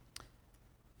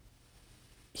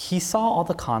 He saw all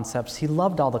the concepts. He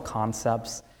loved all the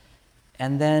concepts.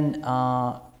 And then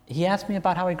he asked me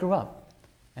about how I grew up.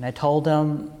 And I told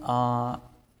him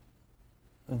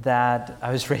that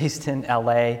I was raised in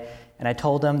LA. And I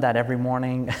told him that every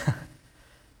morning,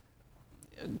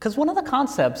 because one of the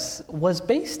concepts was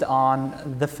based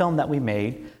on the film that we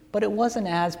made, but it wasn't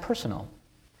as personal.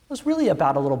 It was really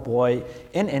about a little boy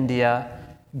in India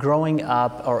growing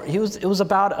up, it was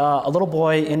about a little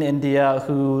boy in India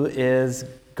who is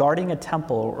guarding a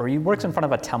temple, or he works in front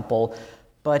of a temple,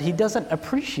 but he doesn't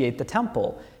appreciate the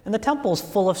temple. And the temple is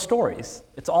full of stories.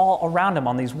 It's all around him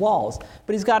on these walls.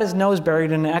 But he's got his nose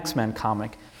buried in an X-Men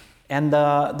comic. And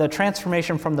the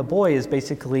transformation from the boy is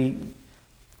basically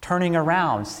turning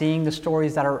around, seeing the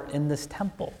stories that are in this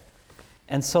temple.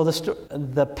 And so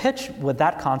the pitch with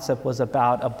that concept was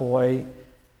about a boy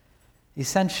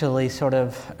essentially sort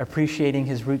of appreciating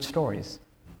his root stories.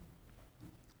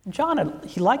 John,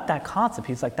 he liked that concept.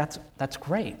 He's like, that's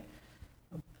great.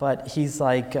 But he's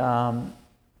like,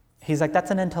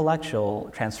 that's an intellectual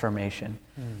transformation.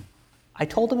 I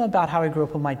told him about how I grew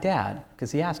up with my dad,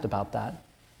 because he asked about that.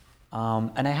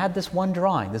 And I had this one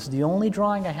drawing. This is the only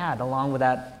drawing I had, along with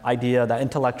that idea, that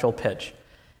intellectual pitch.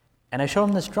 And I showed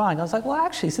him this drawing. I was like, well,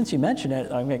 actually, since you mentioned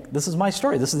it, I mean, this is my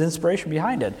story. This is the inspiration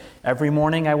behind it. Every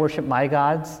morning I worship my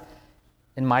gods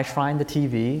in my shrine, the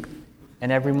TV.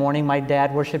 And every morning my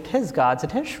dad worshipped his gods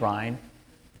at his shrine.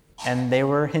 And they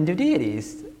were Hindu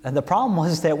deities. And the problem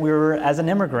was that as an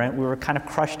immigrant, we were kind of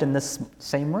crushed in this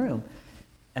same room.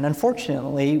 And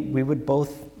unfortunately, we would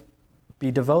both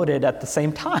be devoted at the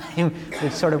same time.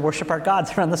 We'd sort of worship our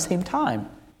gods around the same time.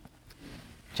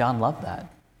 John loved that.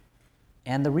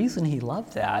 And the reason he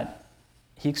loved that,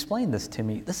 he explained this to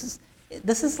me. This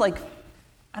is like,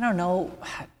 I don't know,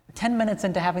 10 minutes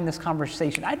into having this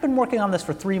conversation. I'd been working on this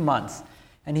for 3 months.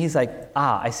 And he's like,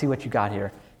 I see what you got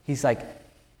here. He's like,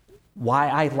 why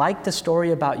I like the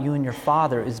story about you and your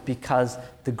father is because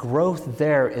the growth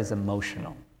there is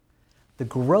emotional. The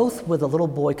growth with a little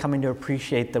boy coming to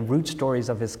appreciate the root stories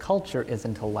of his culture is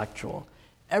intellectual.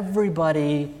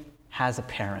 Everybody has a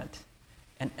parent.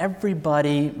 And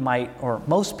everybody might, or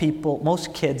most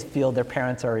kids feel their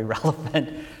parents are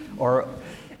irrelevant, or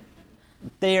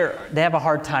they have a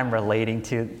hard time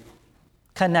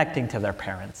connecting to their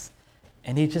parents.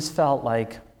 And he just felt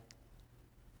like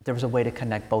there was a way to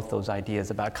connect both those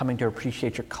ideas about coming to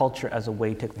appreciate your culture as a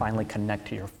way to finally connect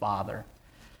to your father.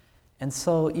 And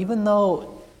so even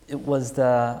though it was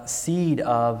the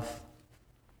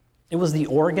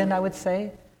organ, I would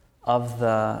say, of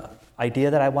the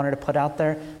idea that I wanted to put out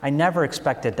there, I never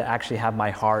expected to actually have my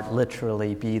heart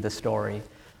literally be the story.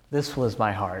 This was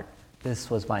my heart. This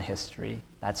was my history,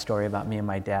 that story about me and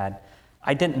my dad.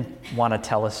 I didn't want to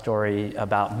tell a story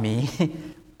about me.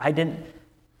 Again,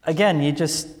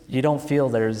 you don't feel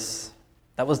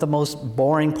that was the most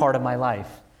boring part of my life.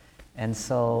 And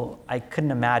so I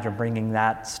couldn't imagine bringing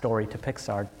that story to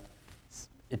Pixar.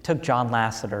 It took John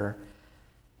Lasseter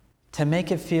to make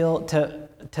it to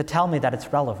tell me that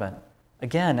it's relevant.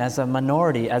 Again, as a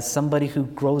minority, as somebody who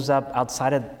grows up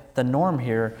outside of the norm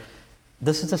here,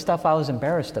 this is the stuff I was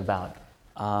embarrassed about.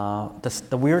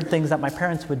 The weird things that my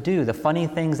parents would do, the funny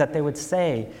things that they would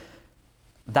say,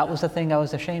 that was the thing I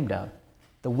was ashamed of.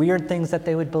 The weird things that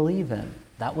they would believe in,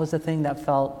 that was the thing that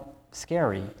felt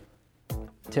scary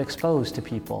to expose to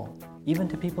people, even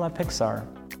to people at Pixar.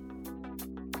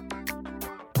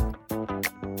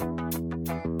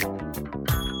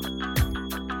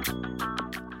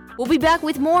 We'll be back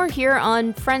with more here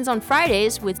on Friends on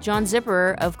Fridays with John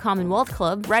Zipperer of Commonwealth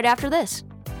Club right after this.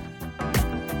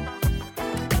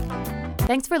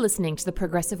 Thanks for listening to the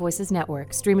Progressive Voices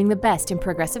Network, streaming the best in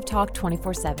progressive talk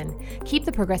 24/7. Keep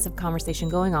the progressive conversation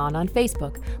going on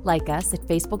Facebook. Like us at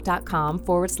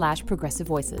facebook.com/Progressive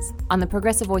Voices. On the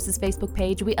Progressive Voices Facebook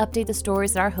page, we update the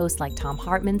stories that our hosts like Tom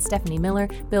Hartman, Stephanie Miller,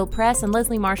 Bill Press, and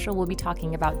Leslie Marshall will be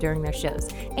talking about during their shows.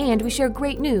 And we share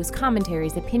great news,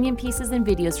 commentaries, opinion pieces, and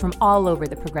videos from all over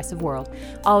the progressive world.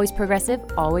 Always progressive,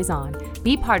 always on.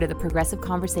 Be part of the progressive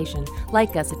conversation.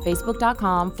 Like us at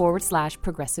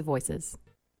facebook.com/Progressive Voices.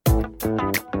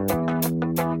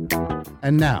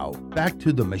 And now, back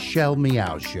to the Michelle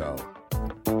Meow Show.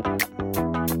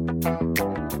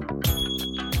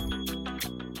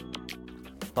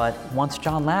 But once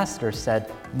John Lasseter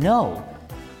said, no,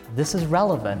 this is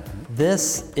relevant,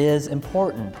 this is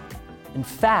important. In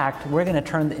fact, we're going to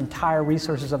turn the entire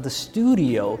resources of the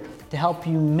studio to help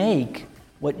you make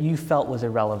what you felt was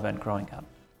irrelevant growing up.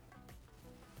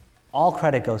 All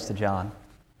credit goes to John.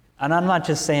 And I'm not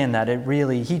just saying that,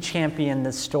 he championed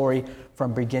this story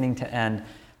from beginning to end.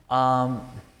 As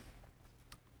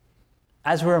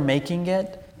we were making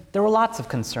it, there were lots of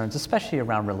concerns, especially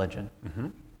around religion. Mm-hmm.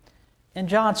 And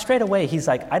John, straight away, he's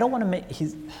like, I don't want to make,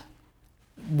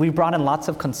 we brought in lots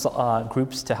of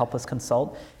groups to help us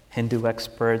consult, Hindu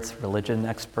experts, religion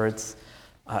experts,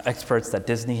 experts that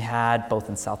Disney had, both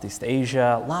in Southeast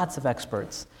Asia, lots of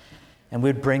experts. And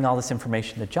we'd bring all this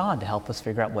information to John to help us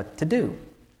figure out what to do.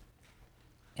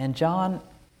 And John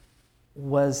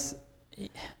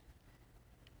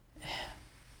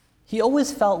he always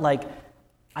felt like,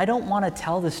 I don't want to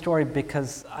tell this story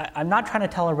because I'm not trying to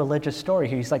tell a religious story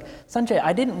here. He's like, Sanjay,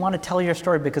 I didn't want to tell your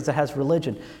story because it has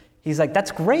religion. He's like,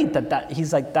 that's great.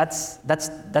 He's like, that's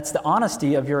the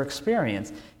honesty of your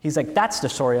experience. He's like, that's the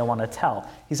story I want to tell.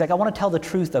 He's like, I want to tell the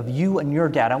truth of you and your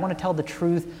dad. I want to tell the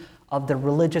truth of the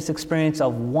religious experience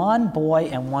of one boy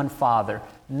and one father,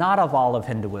 not of all of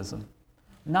Hinduism.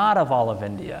 Not of all of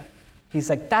India. He's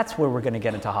like, that's where we're going to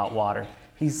get into hot water.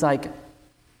 He's like,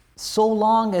 so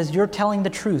long as you're telling the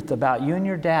truth about you and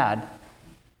your dad,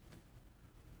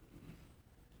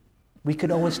 we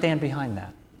could always stand behind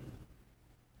that.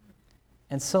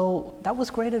 And so that was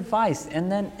great advice.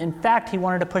 And then, in fact, he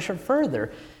wanted to push it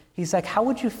further. He's like, how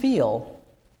would you feel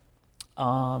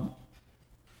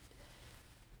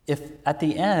if at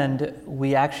the end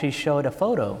we actually showed a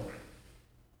photo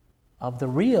of the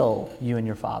real you and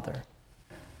your father?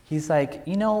 He's like,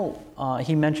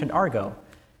 he mentioned Argo.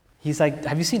 He's like,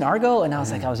 have you seen Argo? And I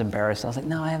was like, I was embarrassed. I was like,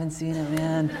 no, I haven't seen it,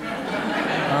 man.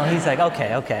 He's like,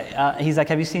 okay. He's like,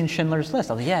 have you seen Schindler's List?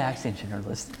 I was like, yeah, I've seen Schindler's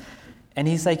List. And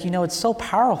he's like, it's so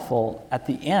powerful at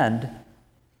the end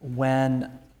when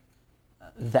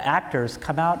the actors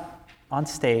come out on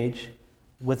stage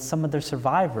with some of their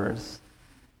survivors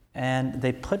and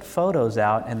they put photos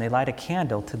out and they light a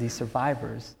candle to these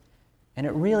survivors. And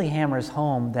it really hammers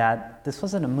home that this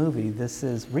wasn't a movie, this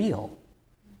is real.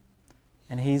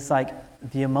 And he's like,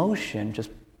 the emotion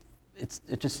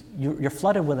you're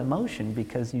flooded with emotion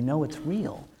because you know it's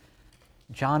real.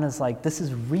 John is like, this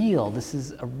is real. This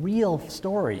is a real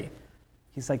story.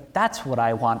 He's like, that's what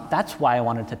I want. That's why I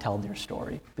wanted to tell their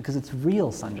story, because it's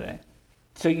real, Sanjay.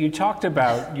 So you talked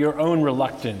about your own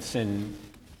reluctance in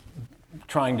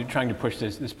trying to push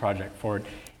this project forward.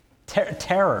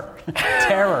 Terror. Just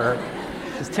Terror.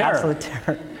 Absolute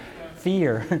terror.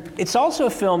 Fear. It's also a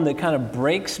film that kind of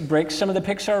breaks some of the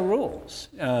Pixar rules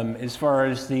as far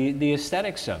as the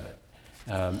aesthetics of it.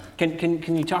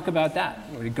 Can you talk about that?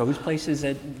 It goes places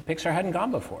that Pixar hadn't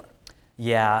gone before.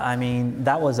 Yeah, I mean,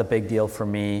 that was a big deal for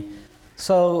me.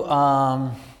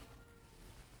 So,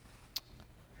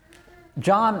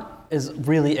 John is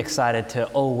really excited to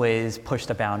always push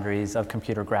the boundaries of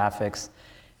computer graphics.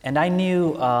 And I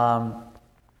knew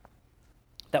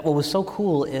that what was so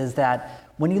cool is that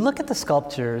when you look at the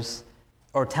sculptures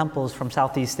or temples from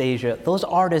Southeast Asia, those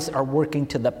artists are working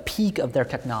to the peak of their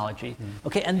technology,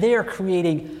 okay? And they are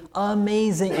creating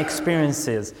amazing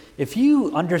experiences. If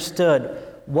you understood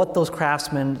what those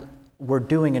craftsmen were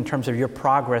doing in terms of your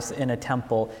progress in a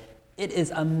temple, it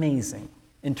is amazing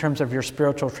in terms of your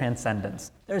spiritual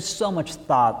transcendence. There's so much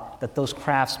thought that those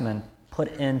craftsmen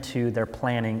put into their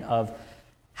planning of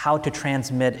how to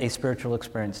transmit a spiritual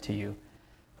experience to you.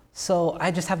 So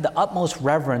I just have the utmost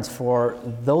reverence for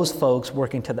those folks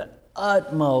working to the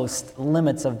utmost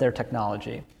limits of their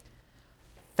technology.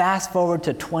 Fast forward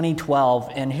to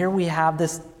 2012, and here we have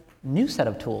this new set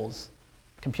of tools,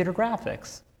 computer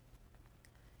graphics.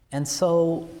 And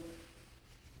so,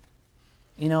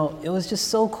 it was just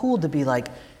so cool to be like,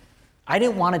 I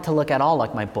didn't want it to look at all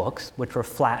like my books, which were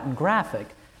flat and graphic.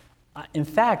 In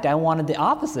fact, I wanted the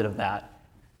opposite of that.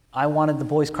 I wanted the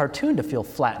boy's cartoon to feel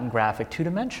flat and graphic,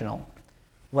 two-dimensional.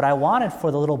 What I wanted for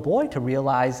the little boy to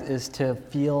realize is to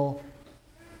feel,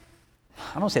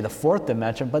 I don't say the fourth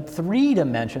dimension, but 3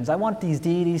 dimensions. I want these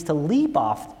deities to leap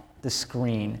off the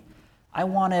screen. I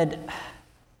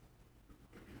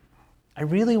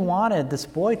really wanted this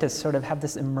boy to sort of have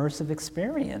this immersive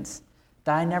experience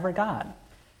that I never got,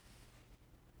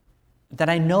 that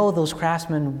I know those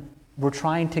craftsmen were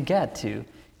trying to get to.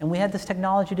 And we had this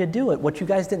technology to do it. What you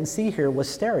guys didn't see here was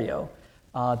stereo,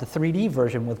 the 3D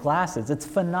version with glasses. It's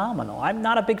phenomenal. I'm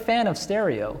not a big fan of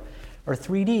stereo or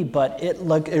 3D, but it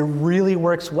really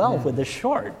works well with this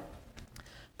short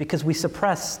because we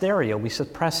suppress stereo. We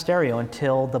suppress stereo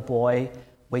until the boy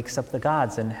wakes up the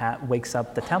gods and wakes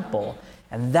up the temple.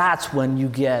 And that's when you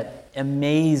get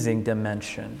amazing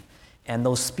dimension. And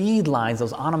those speed lines,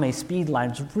 those anime speed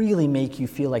lines, really make you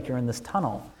feel like you're in this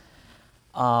tunnel.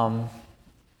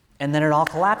 And then it all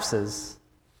collapses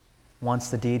once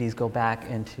the deities go back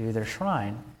into their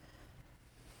shrine.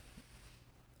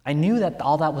 I knew that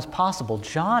all that was possible.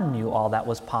 John knew all that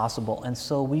was possible. And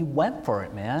so we went for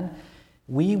it, man.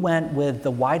 We went with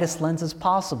the widest lenses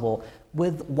possible.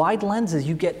 With wide lenses,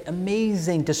 you get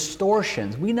amazing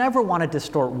distortions. We never want to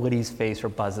distort Woody's face or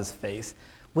Buzz's face.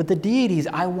 With the deities,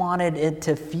 I wanted it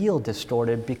to feel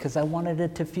distorted because I wanted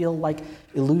it to feel like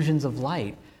illusions of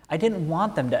light. I didn't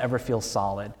want them to ever feel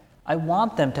solid. I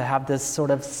want them to have this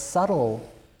sort of subtle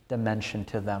dimension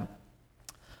to them.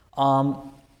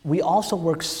 We also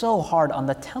work so hard on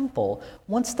the temple.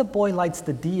 Once the boy lights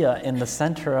the diya in the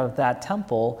center of that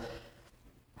temple,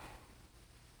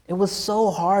 it was so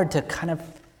hard to kind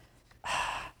of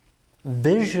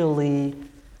visually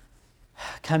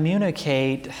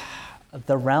communicate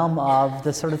the realm of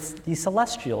the sort of these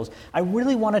celestials. I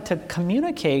really wanted to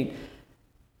communicate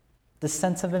the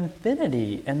sense of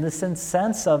infinity and the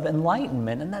sense of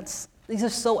enlightenment. And these are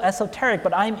so esoteric,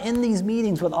 but I'm in these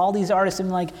meetings with all these artists and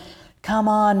I'm like, come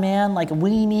on, man, like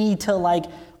we need to like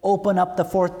open up the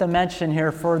fourth dimension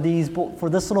here for this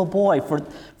little boy,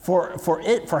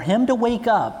 for him to wake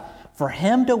up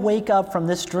from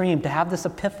this dream, to have this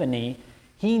epiphany.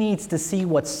 He needs to see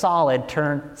what's solid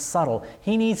turn subtle.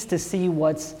 He needs to see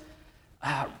what's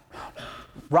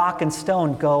rock and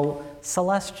stone go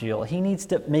celestial. He needs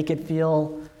to make it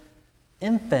feel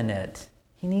infinite.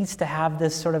 He needs to have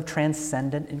this sort of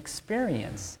transcendent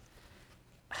experience.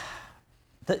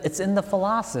 It's in the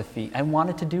philosophy. I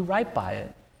wanted to do right by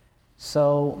it.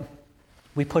 So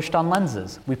we pushed on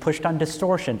lenses. We pushed on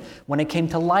distortion. When it came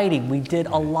to lighting, we did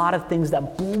a lot of things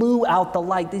that blew out the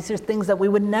light. These are things that we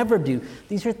would never do.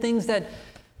 These are things that,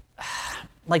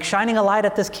 like shining a light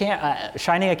at this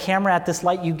shining a camera at this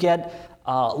light, you get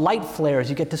light flares,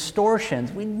 you get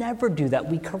distortions. We never do that.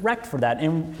 We correct for that.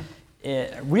 And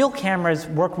real cameras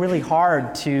work really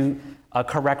hard to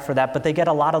correct for that, but they get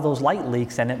a lot of those light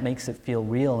leaks, and it makes it feel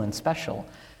real and special.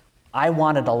 I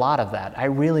wanted a lot of that. I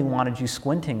really wanted you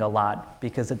squinting a lot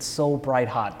because it's so bright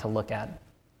hot to look at.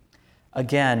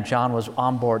 Again, John was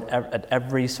on board at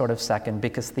every sort of second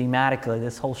because thematically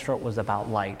this whole short was about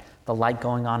light, the light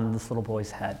going on in this little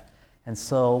boy's head. And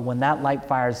so when that light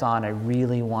fires on, I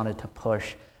really wanted to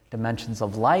push dimensions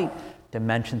of light,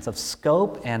 dimensions of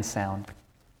scope, and sound.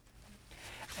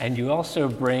 And you also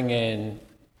bring in,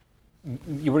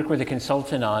 you work with a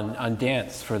consultant on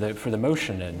dance for the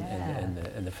motion and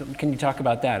the film. Can you talk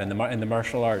about that and the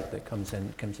martial art that comes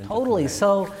in? Totally.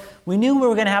 So we knew we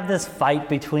were going to have this fight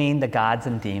between the gods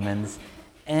and demons,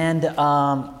 and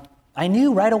I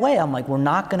knew right away. I'm like, we're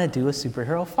not going to do a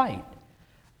superhero fight.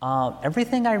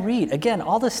 Everything I read, again,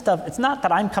 all this stuff. It's not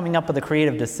that I'm coming up with a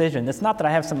creative decision. It's not that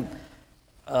I have some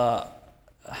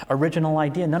original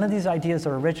idea. None of these ideas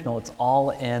are original. It's all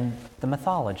in the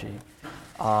mythology.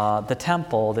 The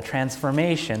temple, the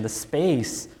transformation, the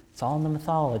space, it's all in the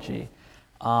mythology.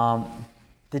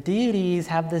 The deities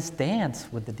have this dance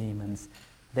with the demons.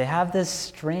 They have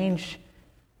this kind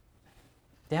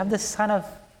of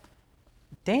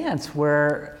dance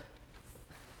where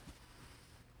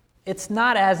it's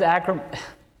not as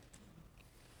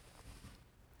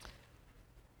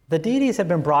The deities have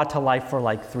been brought to life for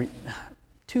like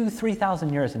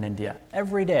 3,000 years in India,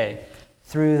 every day,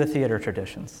 through the theater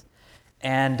traditions.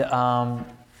 And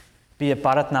be it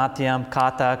Bharatanatyam,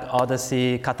 Kathak,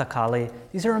 Odissi, Kathakali,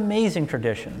 these are amazing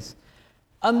traditions.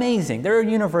 Amazing. They're a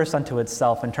universe unto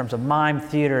itself in terms of mime,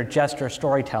 theater, gesture,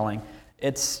 storytelling.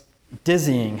 It's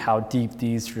dizzying how deep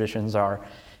these traditions are.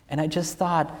 And I just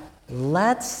thought,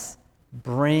 let's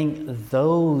bring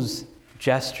those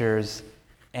gestures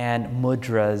and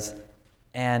mudras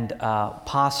and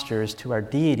postures to our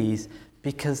deities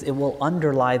because it will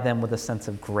underlie them with a sense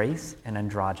of grace and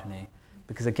androgyny.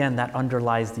 Because again, that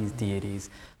underlies these deities.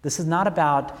 This is not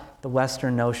about the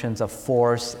Western notions of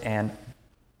force and,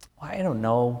 I don't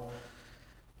know,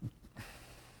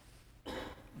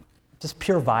 just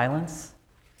pure violence.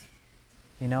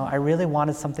 You know, I really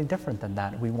wanted something different than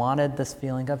that. We wanted this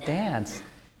feeling of dance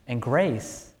and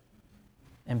grace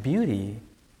and beauty.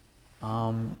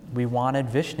 We wanted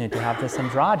Vishnu to have this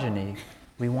androgyny.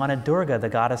 We wanted Durga, the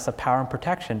goddess of power and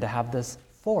protection, to have this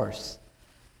force.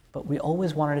 But we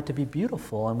always wanted it to be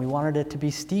beautiful, and we wanted it to be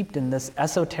steeped in this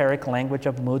esoteric language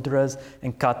of mudras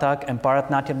and Kathak and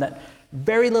Bharatanatyam that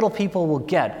very little people will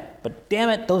get. But damn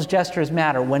it, those gestures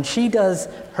matter. When she does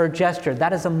her gesture,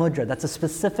 that is a mudra. That's a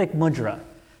specific mudra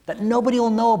that nobody will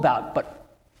know about, but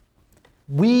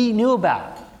we knew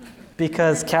about.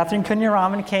 Because Catherine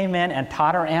Kunyaraman came in and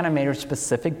taught our animators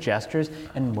specific gestures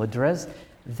and mudras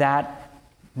that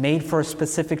made for a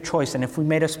specific choice. And if we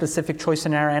made a specific choice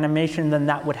in our animation, then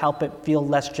that would help it feel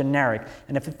less generic.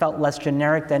 And if it felt less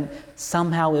generic, then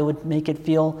somehow it would make it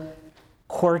feel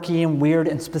quirky and weird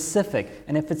and specific.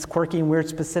 And if it's quirky and weird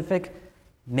specific,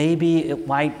 maybe it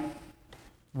might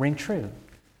ring true.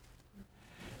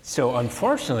 So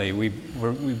unfortunately,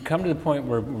 we've come to the point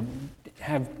where we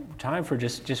have time for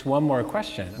just one more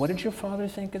question. What did your father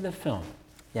think of the film?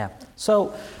 Yeah.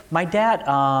 So my dad,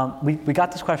 we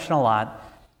got this question a lot,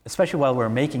 especially while we were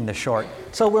making the short.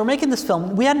 So we were making this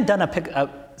film. We hadn't done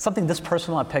something this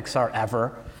personal at Pixar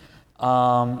ever.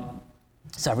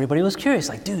 So everybody was curious,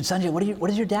 like, dude, Sanjay, what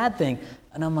does your dad think?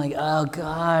 And I'm like, oh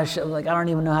gosh, I don't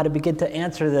even know how to begin to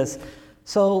answer this.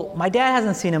 So my dad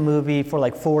hasn't seen a movie for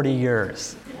like 40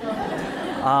 years.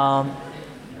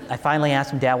 I finally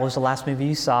asked him, Dad, what was the last movie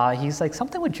you saw? He's like,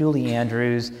 something with Julie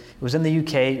Andrews. It was in the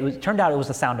UK. It turned out it was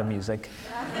The Sound of Music.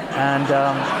 And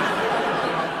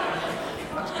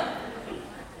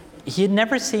he had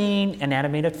never seen an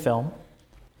animated film.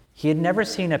 He had never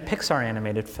seen a Pixar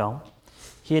animated film.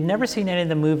 He had never seen any of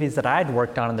the movies that I had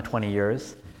worked on in the 20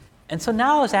 years. And so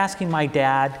now I was asking my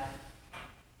dad,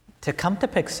 to come to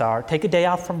Pixar, take a day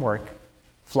off from work,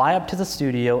 fly up to the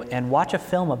studio, and watch a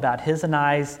film about his and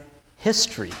I's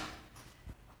history.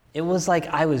 It was like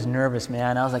I was nervous,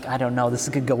 man. I was like, I don't know, this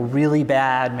could go really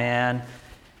bad, man.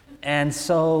 And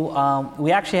so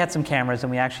we actually had some cameras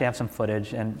and we actually have some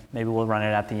footage, and maybe we'll run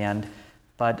it at the end.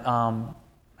 But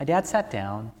my dad sat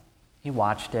down, he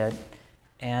watched it,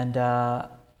 and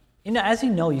as you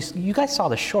know, you guys saw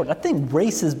the short. That thing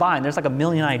races by, and there's like a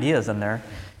million ideas in there.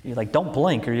 You're like, don't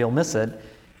blink or you'll miss it.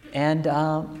 And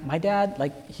my dad,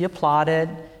 he applauded,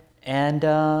 and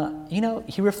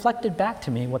he reflected back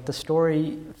to me what the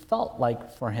story felt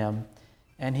like for him.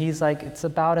 And he's like, it's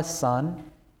about a son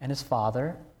and his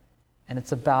father, and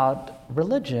it's about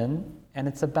religion, and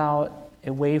it's about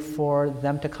a way for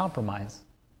them to compromise.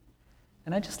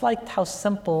 And I just liked how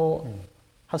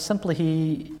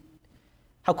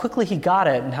quickly he got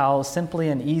it, and how simply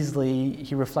and easily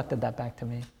he reflected that back to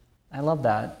me. I love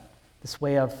that, this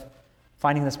way of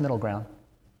finding this middle ground.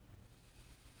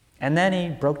 And then he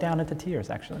broke down into tears,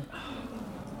 actually.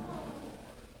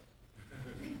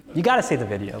 You got to see the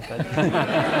video. But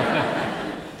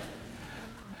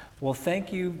Well,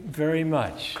 thank you very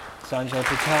much, Sanjay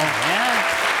Patel. Yeah.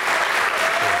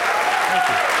 Thank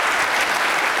you.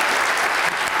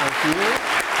 Thank you.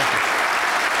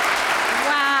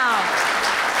 Wow.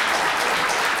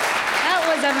 That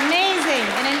was amazing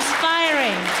and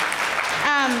inspiring.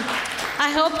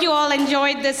 I hope you all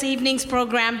enjoyed this evening's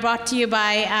program brought to you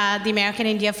by the American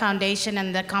India Foundation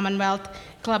and the Commonwealth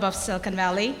Club of Silicon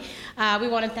Valley. We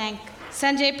want to thank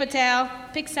Sanjay Patel,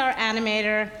 Pixar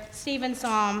animator, Stephen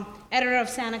Somm, editor of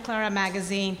Santa Clara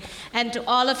Magazine, and to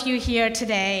all of you here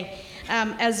today,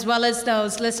 as well as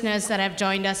those listeners that have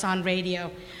joined us on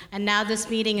radio. And now this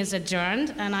meeting is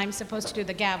adjourned, and I'm supposed to do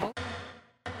the gavel.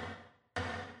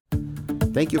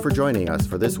 Thank you for joining us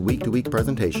for this week-to-week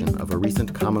presentation of a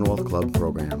recent Commonwealth Club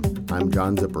program. I'm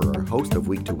John Zipperer, host of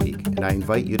Week to Week, and I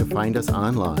invite you to find us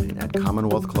online at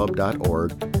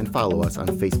commonwealthclub.org and follow us on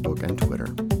Facebook and Twitter.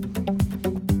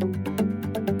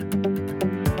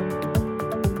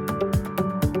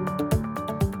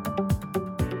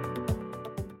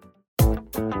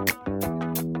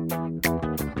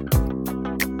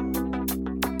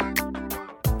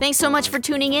 Thanks so much for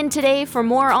tuning in today. For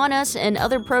more on us and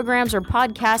other programs or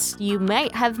podcasts you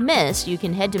might have missed, you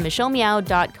can head to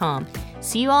michellemeow.com.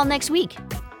 See you all next week.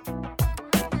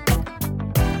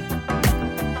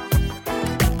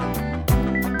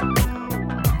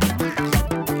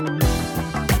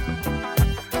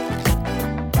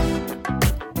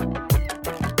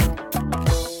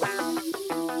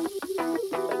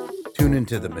 Tune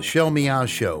into the Michelle Meow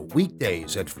Show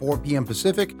weekdays at 4 p.m.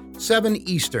 Pacific, 7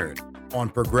 Eastern on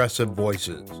Progressive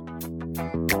Voices.